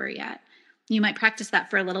going over yet. You might practice that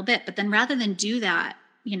for a little bit, but then rather than do that,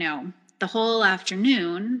 the whole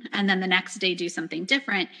afternoon and then the next day do something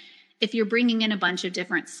different, if you're bringing in a bunch of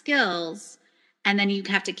different skills and then you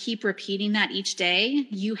have to keep repeating that each day,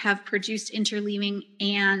 you have produced interleaving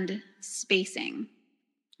and spacing.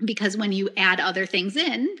 Because when you add other things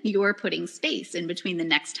in, you're putting space in between the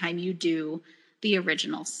next time you do the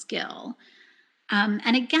original skill.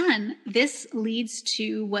 And again, this leads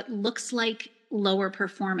to what looks like lower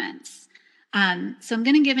performance. So I'm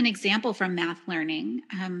going to give an example from math learning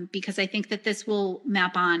because I think that this will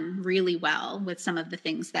map on really well with some of the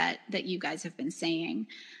things that you guys have been saying.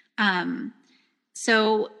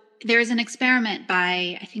 So there's an experiment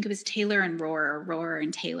by, I think it was Taylor and Rohr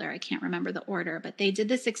and Taylor, I can't remember the order, but they did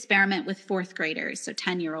this experiment with fourth graders, so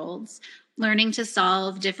 10-year-olds, learning to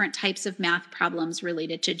solve different types of math problems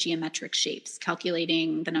related to geometric shapes,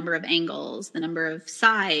 calculating the number of angles, the number of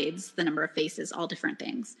sides, the number of faces, all different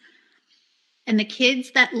things. And the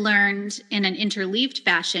kids that learned in an interleaved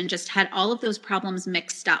fashion just had all of those problems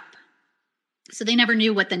mixed up. So they never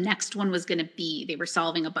knew what the next one was going to be. They were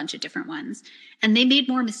solving a bunch of different ones. And they made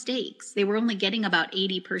more mistakes. They were only getting about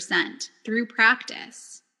 80% through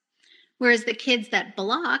practice. Whereas the kids that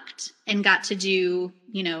blocked and got to do,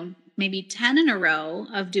 maybe 10 in a row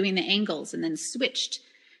of doing the angles and then switched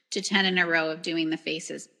to 10 in a row of doing the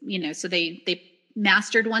faces, so they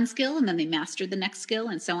mastered one skill and then they mastered the next skill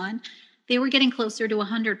and so on. They were getting closer to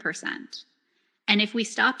 100%. And if we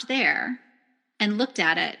stopped there and looked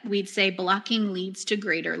at it, we'd say blocking leads to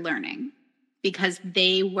greater learning because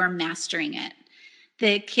they were mastering it.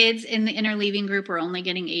 The kids in the interleaving group were only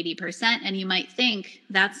getting 80%, and you might think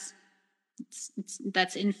that's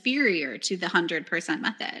inferior to the 100%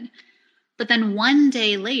 method. But then one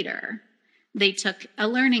day later, they took a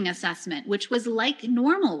learning assessment, which was like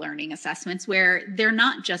normal learning assessments where they're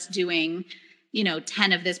not just doing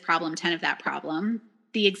 10 of this problem, 10 of that problem.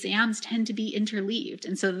 The exams tend to be interleaved.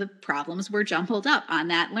 And so the problems were jumbled up on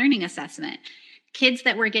that learning assessment. Kids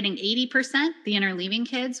that were getting 80%, the interleaving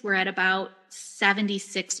kids, were at about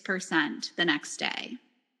 76% the next day.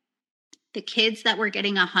 The kids that were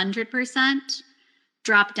getting 100%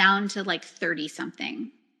 dropped down to like 30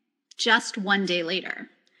 something just one day later.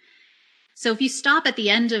 So if you stop at the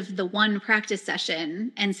end of the one practice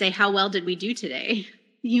session and say, how well did we do today?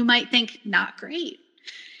 You might think not great.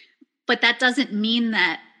 But that doesn't mean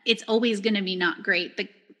that it's always going to be not great. But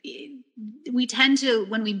we tend to,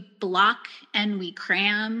 when we block and we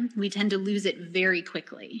cram, we tend to lose it very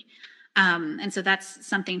quickly. And so that's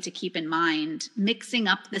something to keep in mind. Mixing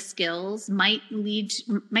up the skills might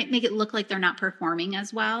make it look like they're not performing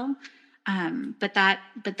as well. But that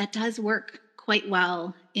does work quite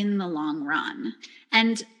well in the long run.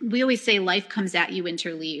 And we always say life comes at you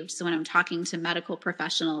interleaved. So when I'm talking to medical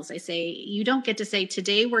professionals, I say, you don't get to say,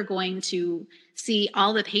 today we're going to see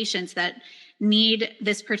all the patients that, need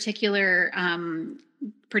this particular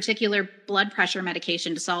blood pressure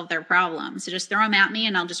medication to solve their problem. So just throw them at me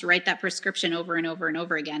and I'll just write that prescription over and over and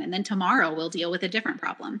over again. And then tomorrow we'll deal with a different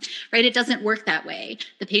problem, right? It doesn't work that way.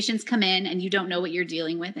 The patients come in and you don't know what you're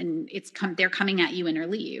dealing with, and they're coming at you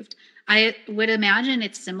interleaved. I would imagine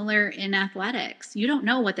it's similar in athletics. You don't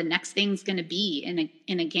know what the next thing's going to be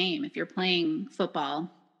in a game. If you're playing football,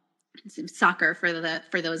 soccer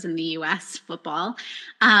for those in the US, football,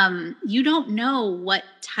 you don't know what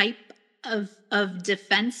type of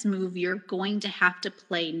defense move you're going to have to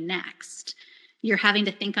play next. You're having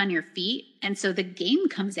to think on your feet, and so the game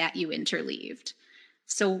comes at you interleaved.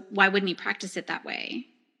 So why wouldn't you practice it that way?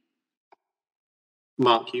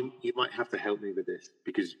 Mark, you might have to help me with this,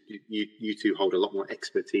 because you two hold a lot more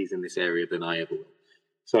expertise in this area than I ever will.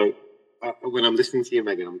 So when I'm listening to you,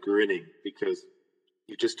 Megan, I'm grinning, because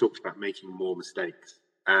you just talked about making more mistakes.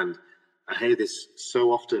 And I hear this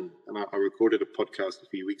so often. And I recorded a podcast a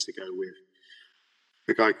few weeks ago with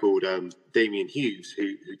a guy called Damian Hughes,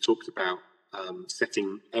 who talked about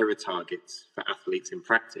setting error targets for athletes in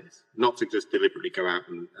practice, not to just deliberately go out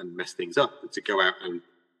and mess things up, but to go out and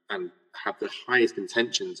have the highest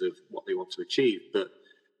intentions of what they want to achieve. But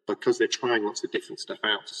because they're trying lots of different stuff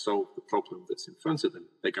out to solve the problem that's in front of them,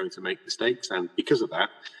 they're going to make mistakes. And because of that,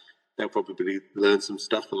 they'll probably learn some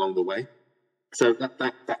stuff along the way. So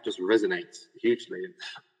that just resonates hugely. And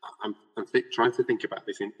I'm trying to think about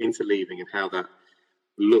this in interleaving and how that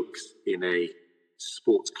looks in a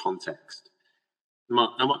sports context.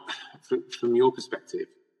 Mark, from your perspective,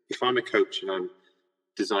 if I'm a coach and I'm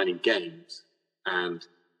designing games and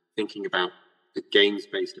thinking about the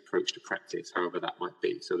games-based approach to practice, however that might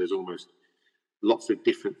be, so there's almost lots of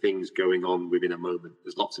different things going on within a moment.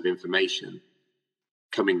 There's lots of information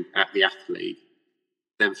coming at the athlete.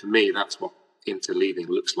 Then for me, that's what interleaving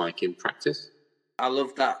looks like in practice. I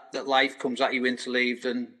love that life comes at you interleaved,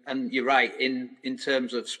 and you're right in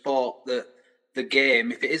terms of sport, that the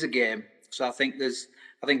game, if it is a game. So I think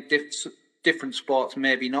different sports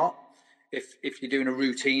maybe not. If you're doing a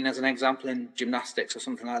routine, as an example, in gymnastics or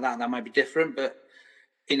something like that might be different. But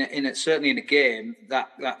certainly in a game,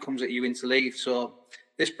 that comes at you interleaved. So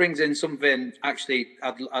this brings in something. Actually,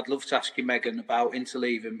 I'd love to ask you, Megan, about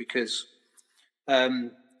interleaving, because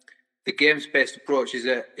the games-based approach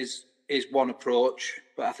is one approach,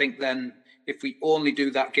 but I think then if we only do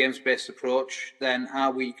that games-based approach, then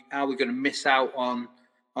are we going to miss out on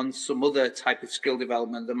some other type of skill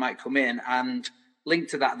development that might come in? And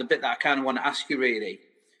linked to that, the bit that I kind of want to ask you really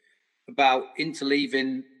about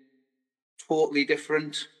interleaving totally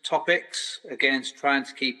different topics against trying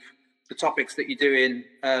to keep the topics that you're doing,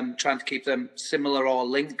 trying to keep them similar or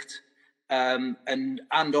linked, and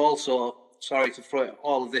also, sorry to throw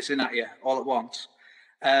all of this in at you all at once.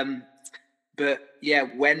 But yeah,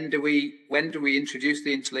 when do we introduce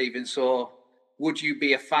the interleaving? So would you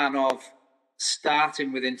be a fan of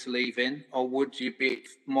starting with interleaving, or would you be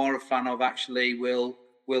more a fan of actually we'll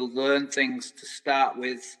learn things to start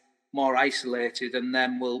with more isolated, and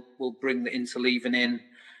then we'll bring the interleaving in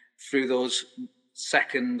through those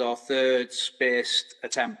second or third spaced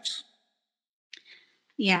attempts?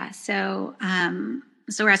 Yeah. So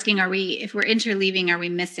we're asking, if we're interleaving, are we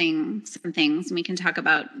missing some things? And we can talk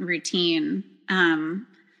about routine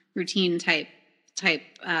type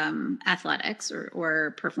athletics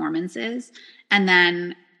or performances. And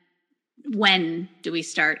then when do we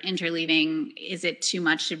start interleaving? Is it too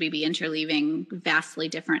much? Should we be interleaving vastly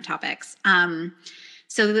different topics?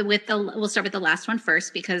 So we'll start with the last one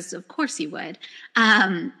first, because of course you would.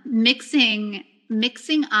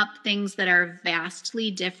 Mixing up things that are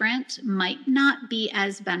vastly different might not be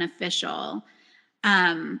as beneficial,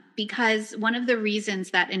 because one of the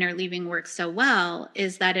reasons that interleaving works so well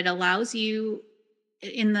is that it allows you,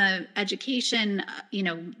 in the education,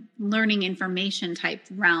 learning information type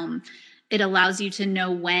realm, it allows you to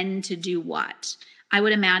know when to do what. I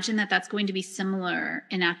would imagine that that's going to be similar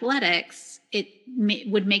in athletics. It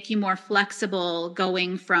would make you more flexible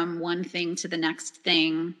going from one thing to the next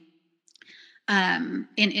thing,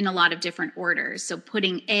 in a lot of different orders. So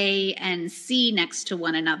putting A and C next to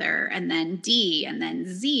one another, and then D and then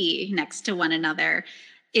Z next to one another,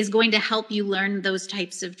 is going to help you learn those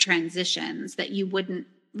types of transitions that you wouldn't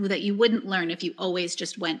learn if you always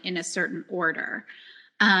just went in a certain order.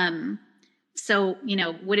 So,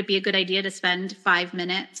 would it be a good idea to spend 5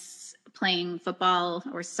 minutes playing football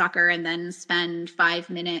or soccer and then spend 5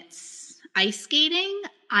 minutes ice skating?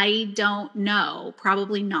 I don't know.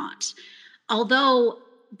 Probably not. Although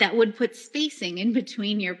that would put spacing in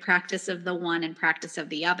between your practice of the one and practice of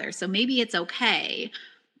the other. So maybe it's okay.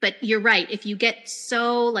 But you're right. If you get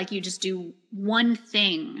so, like, you just do one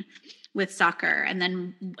thing with soccer, and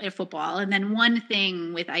then football, and then one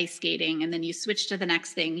thing with ice skating, and then you switch to the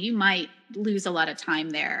next thing, you might lose a lot of time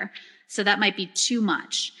there. So that might be too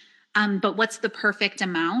much. But what's the perfect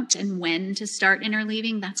amount and when to start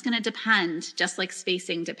interleaving? That's going to depend, just like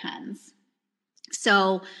spacing depends.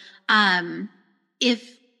 So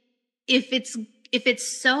if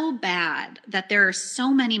it's so bad that there are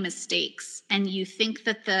so many mistakes and you think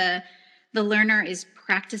that the learner is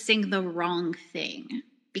practicing the wrong thing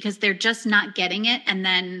because they're just not getting it, and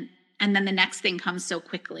then the next thing comes so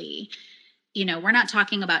quickly, we're not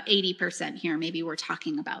talking about 80% here. Maybe we're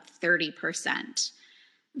talking about 30%.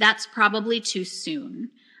 That's probably too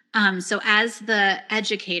soon. So as the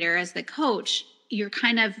educator, as the coach, you're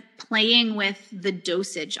kind of playing with the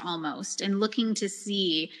dosage almost and looking to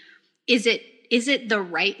see, is it the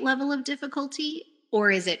right level of difficulty,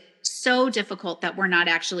 or is it so difficult that we're not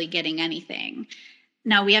actually getting anything?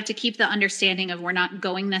 Now, we have to keep the understanding of we're not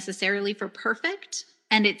going necessarily for perfect,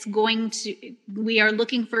 and we are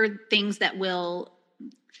looking for things that we're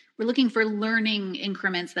looking for learning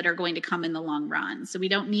increments that are going to come in the long run. So we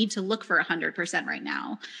don't need to look for 100% right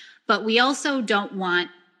now, but we also don't want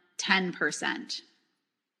 10%.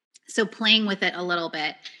 So playing with it a little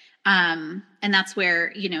bit. And that's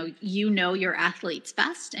where, your athletes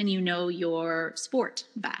best, and your sport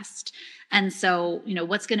best. And so,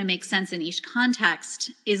 what's going to make sense in each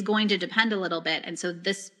context is going to depend a little bit. And so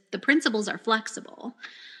the principles are flexible.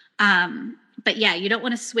 But yeah, you don't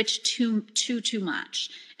want to switch too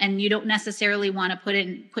much. And you don't necessarily want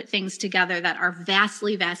to put things together that are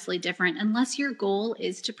vastly, vastly different unless your goal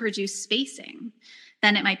is to produce spacing.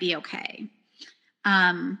 Then it might be okay.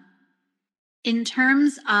 In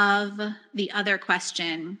terms of the other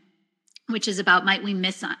question, which is about, might we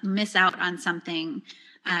miss out on something?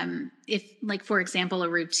 If, like, for example, a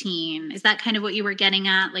routine, is that kind of what you were getting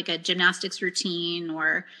at, like a gymnastics routine,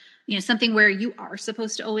 or, something where you are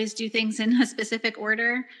supposed to always do things in a specific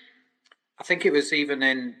order? I think it was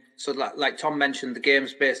even like Tom mentioned, the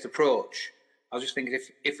games-based approach. I was just thinking,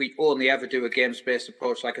 if we only ever do a games-based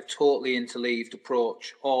approach, like a totally interleaved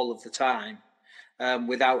approach all of the time,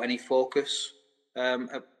 without any focus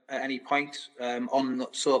at any point,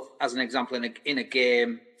 as an example, in a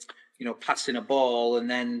game, passing a ball and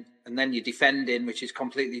then you're defending, which is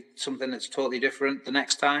completely something that's totally different the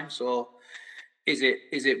next time. So is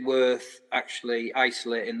it worth actually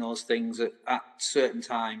isolating those things at certain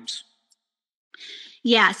times?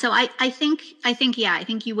 Yeah, so I think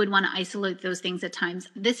you would want to isolate those things at times.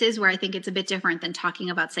 This is where I think it's a bit different than talking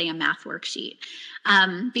about, say, a math worksheet.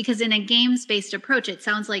 Because in a games-based approach, it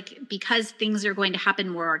sounds like because things are going to happen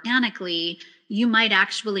more organically, you might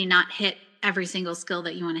actually not hit every single skill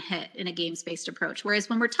that you want to hit in a games-based approach. Whereas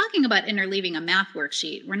when we're talking about interleaving a math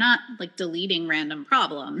worksheet, we're not like deleting random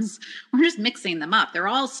problems. We're just mixing them up. They're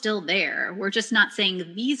all still there. We're just not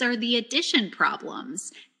saying these are the addition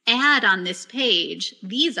problems. Add on this page,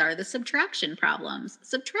 these are the subtraction problems.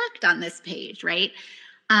 Subtract on this page, right?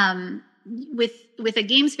 With a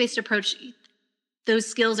games-based approach, those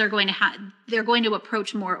skills are they're going to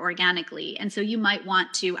approach more organically. And so you might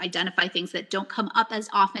want to identify things that don't come up as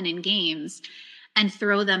often in games and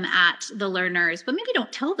throw them at the learners, but maybe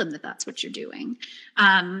don't tell them that that's what you're doing,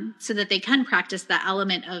 so that they can practice that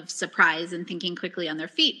element of surprise and thinking quickly on their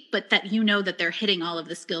feet, but that that they're hitting all of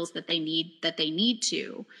the skills that they need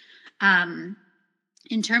to.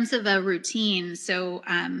 In terms of a routine, so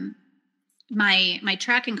my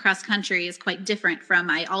track and cross country is quite different from,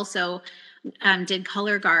 I also did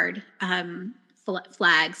color guard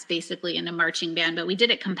flags basically in a marching band, but we did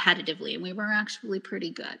it competitively and we were actually pretty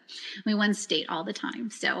good. We won state all the time.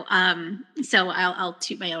 So I'll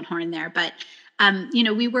toot my own horn there, but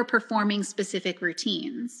we were performing specific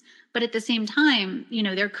routines, but at the same time,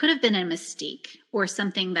 there could have been a mistake or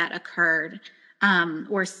something that occurred,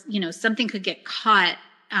 or something could get caught.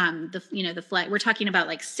 The flag, we're talking about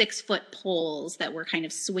like 6-foot poles that were kind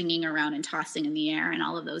of swinging around and tossing in the air and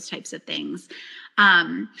all of those types of things.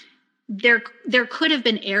 There could have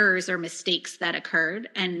been errors or mistakes that occurred,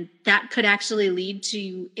 and that could actually lead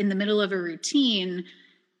to, in the middle of a routine,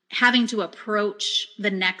 having to approach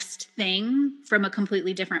the next thing from a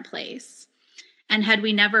completely different place. And had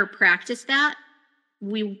we never practiced that,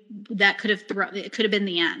 it could have been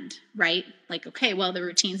the end, right? Like, okay, well, the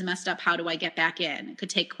routine's messed up. How do I get back in? It could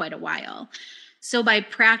take quite a while. So by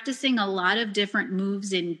practicing a lot of different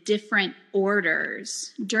moves in different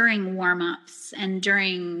orders during warm-ups and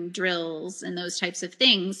during drills and those types of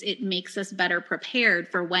things, it makes us better prepared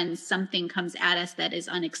for when something comes at us that is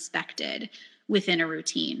unexpected within a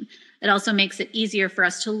routine. It also makes it easier for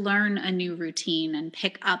us to learn a new routine and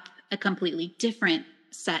pick up a completely different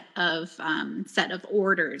set of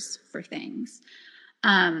orders for things.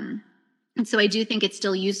 And so I do think it's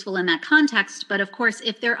still useful in that context. But of course,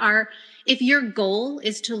 if your goal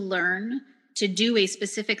is to learn to do a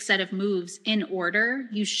specific set of moves in order,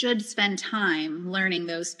 you should spend time learning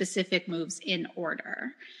those specific moves in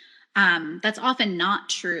order. That's often not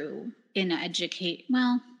true in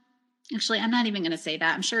well, actually, I'm not even going to say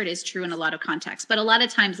that. I'm sure it is true in a lot of contexts, but a lot of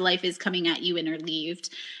times life is coming at you interleaved,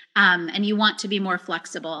 and you want to be more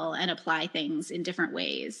flexible and apply things in different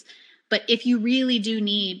ways. But if you really do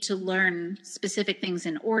need to learn specific things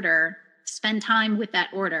in order, spend time with that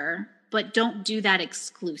order, but don't do that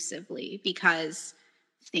exclusively, because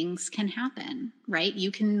things can happen, right?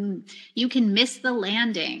 You can miss the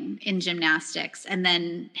landing in gymnastics and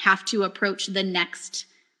then have to approach the next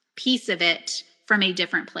piece of it from a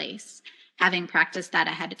different place. Having practiced that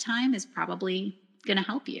ahead of time is probably going to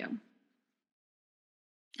help you.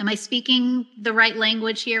 Am I speaking the right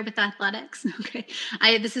language here with athletics? Okay.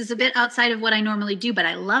 This is a bit outside of what I normally do, but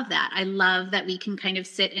I love that. I love that we can kind of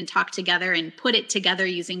sit and talk together and put it together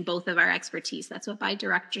using both of our expertise. That's what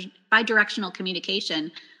bidirectional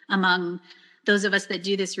communication among those of us that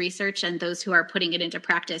do this research and those who are putting it into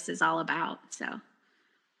practice is all about. So,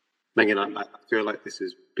 Megan, I feel like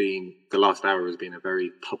the last hour has been a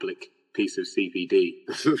very public piece of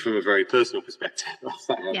CPD from a very personal perspective.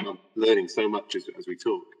 I'm learning so much as we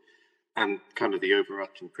talk, and kind of the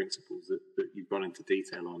overarching principles that you've gone into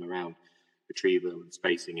detail on around retrieval and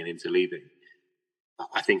spacing and interleaving.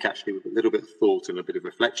 I think actually with a little bit of thought and a bit of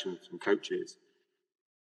reflection from coaches,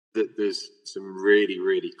 that there's some really,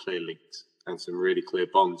 really clear links and some really clear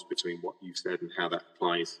bonds between what you've said and how that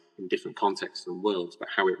applies in different contexts and worlds, but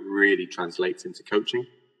how it really translates into coaching.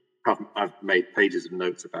 I've made pages of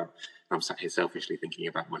notes about, I'm sat here selfishly thinking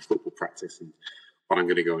about my football practice and what I'm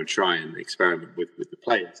going to go and try and experiment with the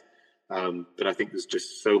players. But I think there's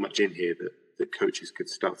just so much in here that coaches could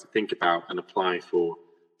start to think about and apply for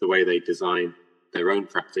the way they design their own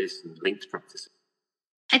practice and linked practice.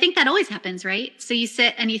 I think that always happens, right? So you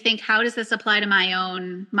sit and you think, how does this apply to my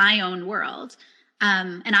own world?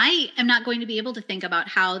 And I am not going to be able to think about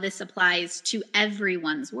how this applies to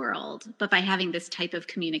everyone's world, but by having this type of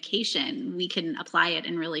communication, we can apply it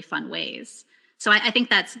in really fun ways. So I think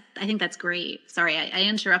that's great. Sorry, I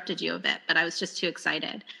interrupted you a bit, but I was just too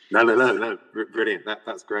excited. No, brilliant.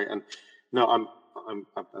 That's great. And no, I'm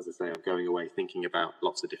as I say, I'm going away thinking about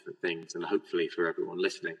lots of different things, and hopefully for everyone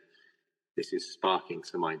listening, this is sparking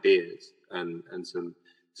some ideas and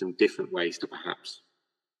some different ways to perhaps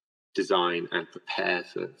design and prepare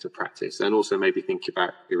for practice, and also maybe think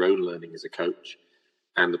about your own learning as a coach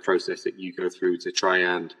and the process that you go through to try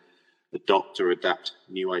and adopt or adapt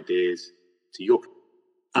new ideas to your.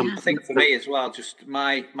 I think for me as well, just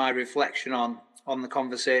my reflection on the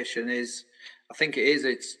conversation is, I think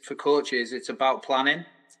it's for coaches, it's about planning,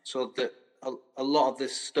 so that a lot of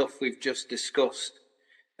this stuff we've just discussed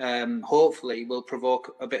hopefully will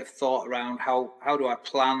provoke a bit of thought around how do I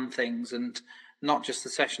plan things, and not just the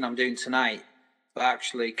session I'm doing tonight, but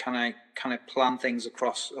actually can I plan things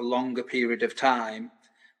across a longer period of time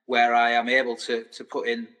where I am able to put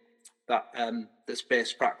in that the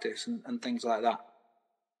space practice and things like that.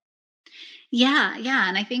 Yeah.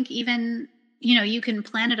 And I think even, you can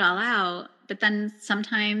plan it all out, but then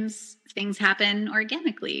sometimes things happen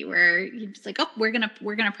organically where you're just like, oh, we're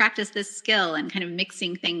gonna practice this skill, and kind of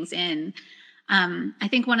mixing things in. I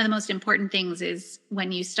think one of the most important things is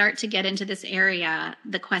when you start to get into this area,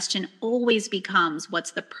 the question always becomes,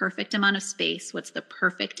 what's the perfect amount of space? What's the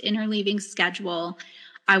perfect interleaving schedule?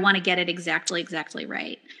 I want to get it exactly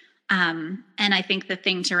right. And I think the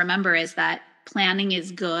thing to remember is that planning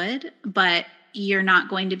is good, but you're not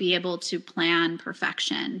going to be able to plan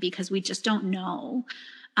perfection because we just don't know.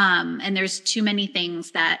 And there's too many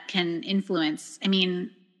things that can influence. I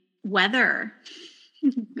mean, weather,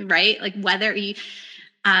 right? Like weather,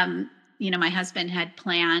 my husband had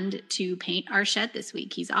planned to paint our shed this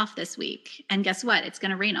week. He's off this week. And guess what? It's going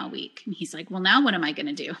to rain all week. And he's like, well, now what am I going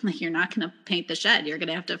to do? I'm like, you're not going to paint the shed. You're going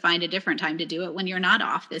to have to find a different time to do it when you're not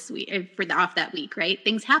off this week, off that week, right?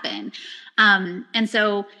 Things happen. And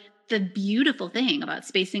so the beautiful thing about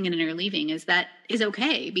spacing and interleaving is that is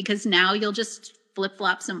okay, because now you'll just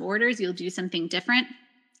flip-flop some orders. You'll do something different.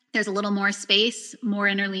 There's a little more space, more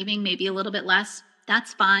interleaving, maybe a little bit less.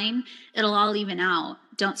 That's fine. It'll all even out.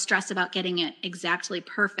 Don't stress about getting it exactly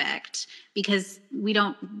perfect, because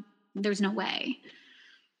there's no way.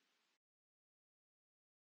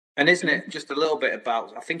 And isn't it just a little bit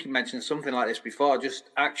about, I think you mentioned something like this before,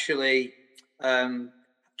 just actually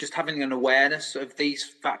just having an awareness of these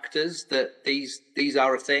factors, that these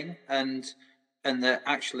are a thing, and that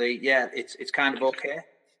actually, yeah, it's kind of okay.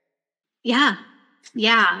 Yeah,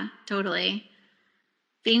 totally.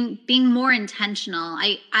 Being more intentional.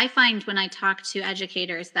 I find when I talk to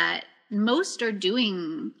educators that most are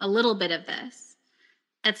doing a little bit of this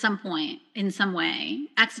at some point in some way,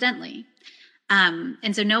 accidentally.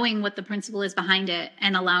 And so knowing what the principle is behind it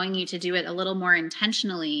and allowing you to do it a little more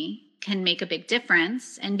intentionally can make a big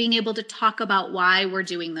difference. And being able to talk about why we're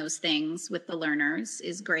doing those things with the learners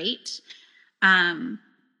is great. But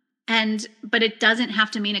it doesn't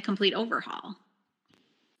have to mean a complete overhaul,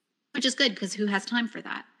 which is good because who has time for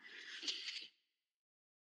that?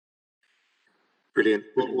 Brilliant.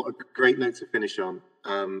 What a great note to finish on.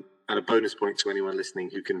 And a bonus point to anyone listening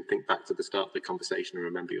who can think back to the start of the conversation and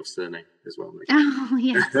remember your surname as well, Megan. Oh,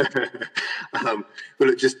 yes. Well,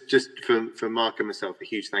 look, just for Mark and myself, a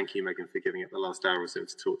huge thank you, Megan, for giving up the last hour or so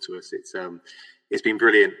to talk to us. It's been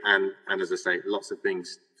brilliant, and as I say, lots of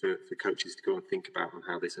things for coaches to go and think about on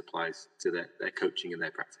how this applies to their coaching and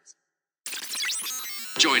their practice.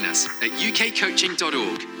 Join us at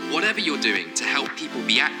ukcoaching.org. Whatever you're doing to help people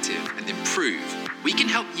be active and improve, we can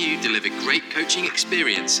help you deliver great coaching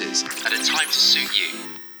experiences at a time to suit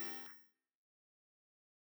you.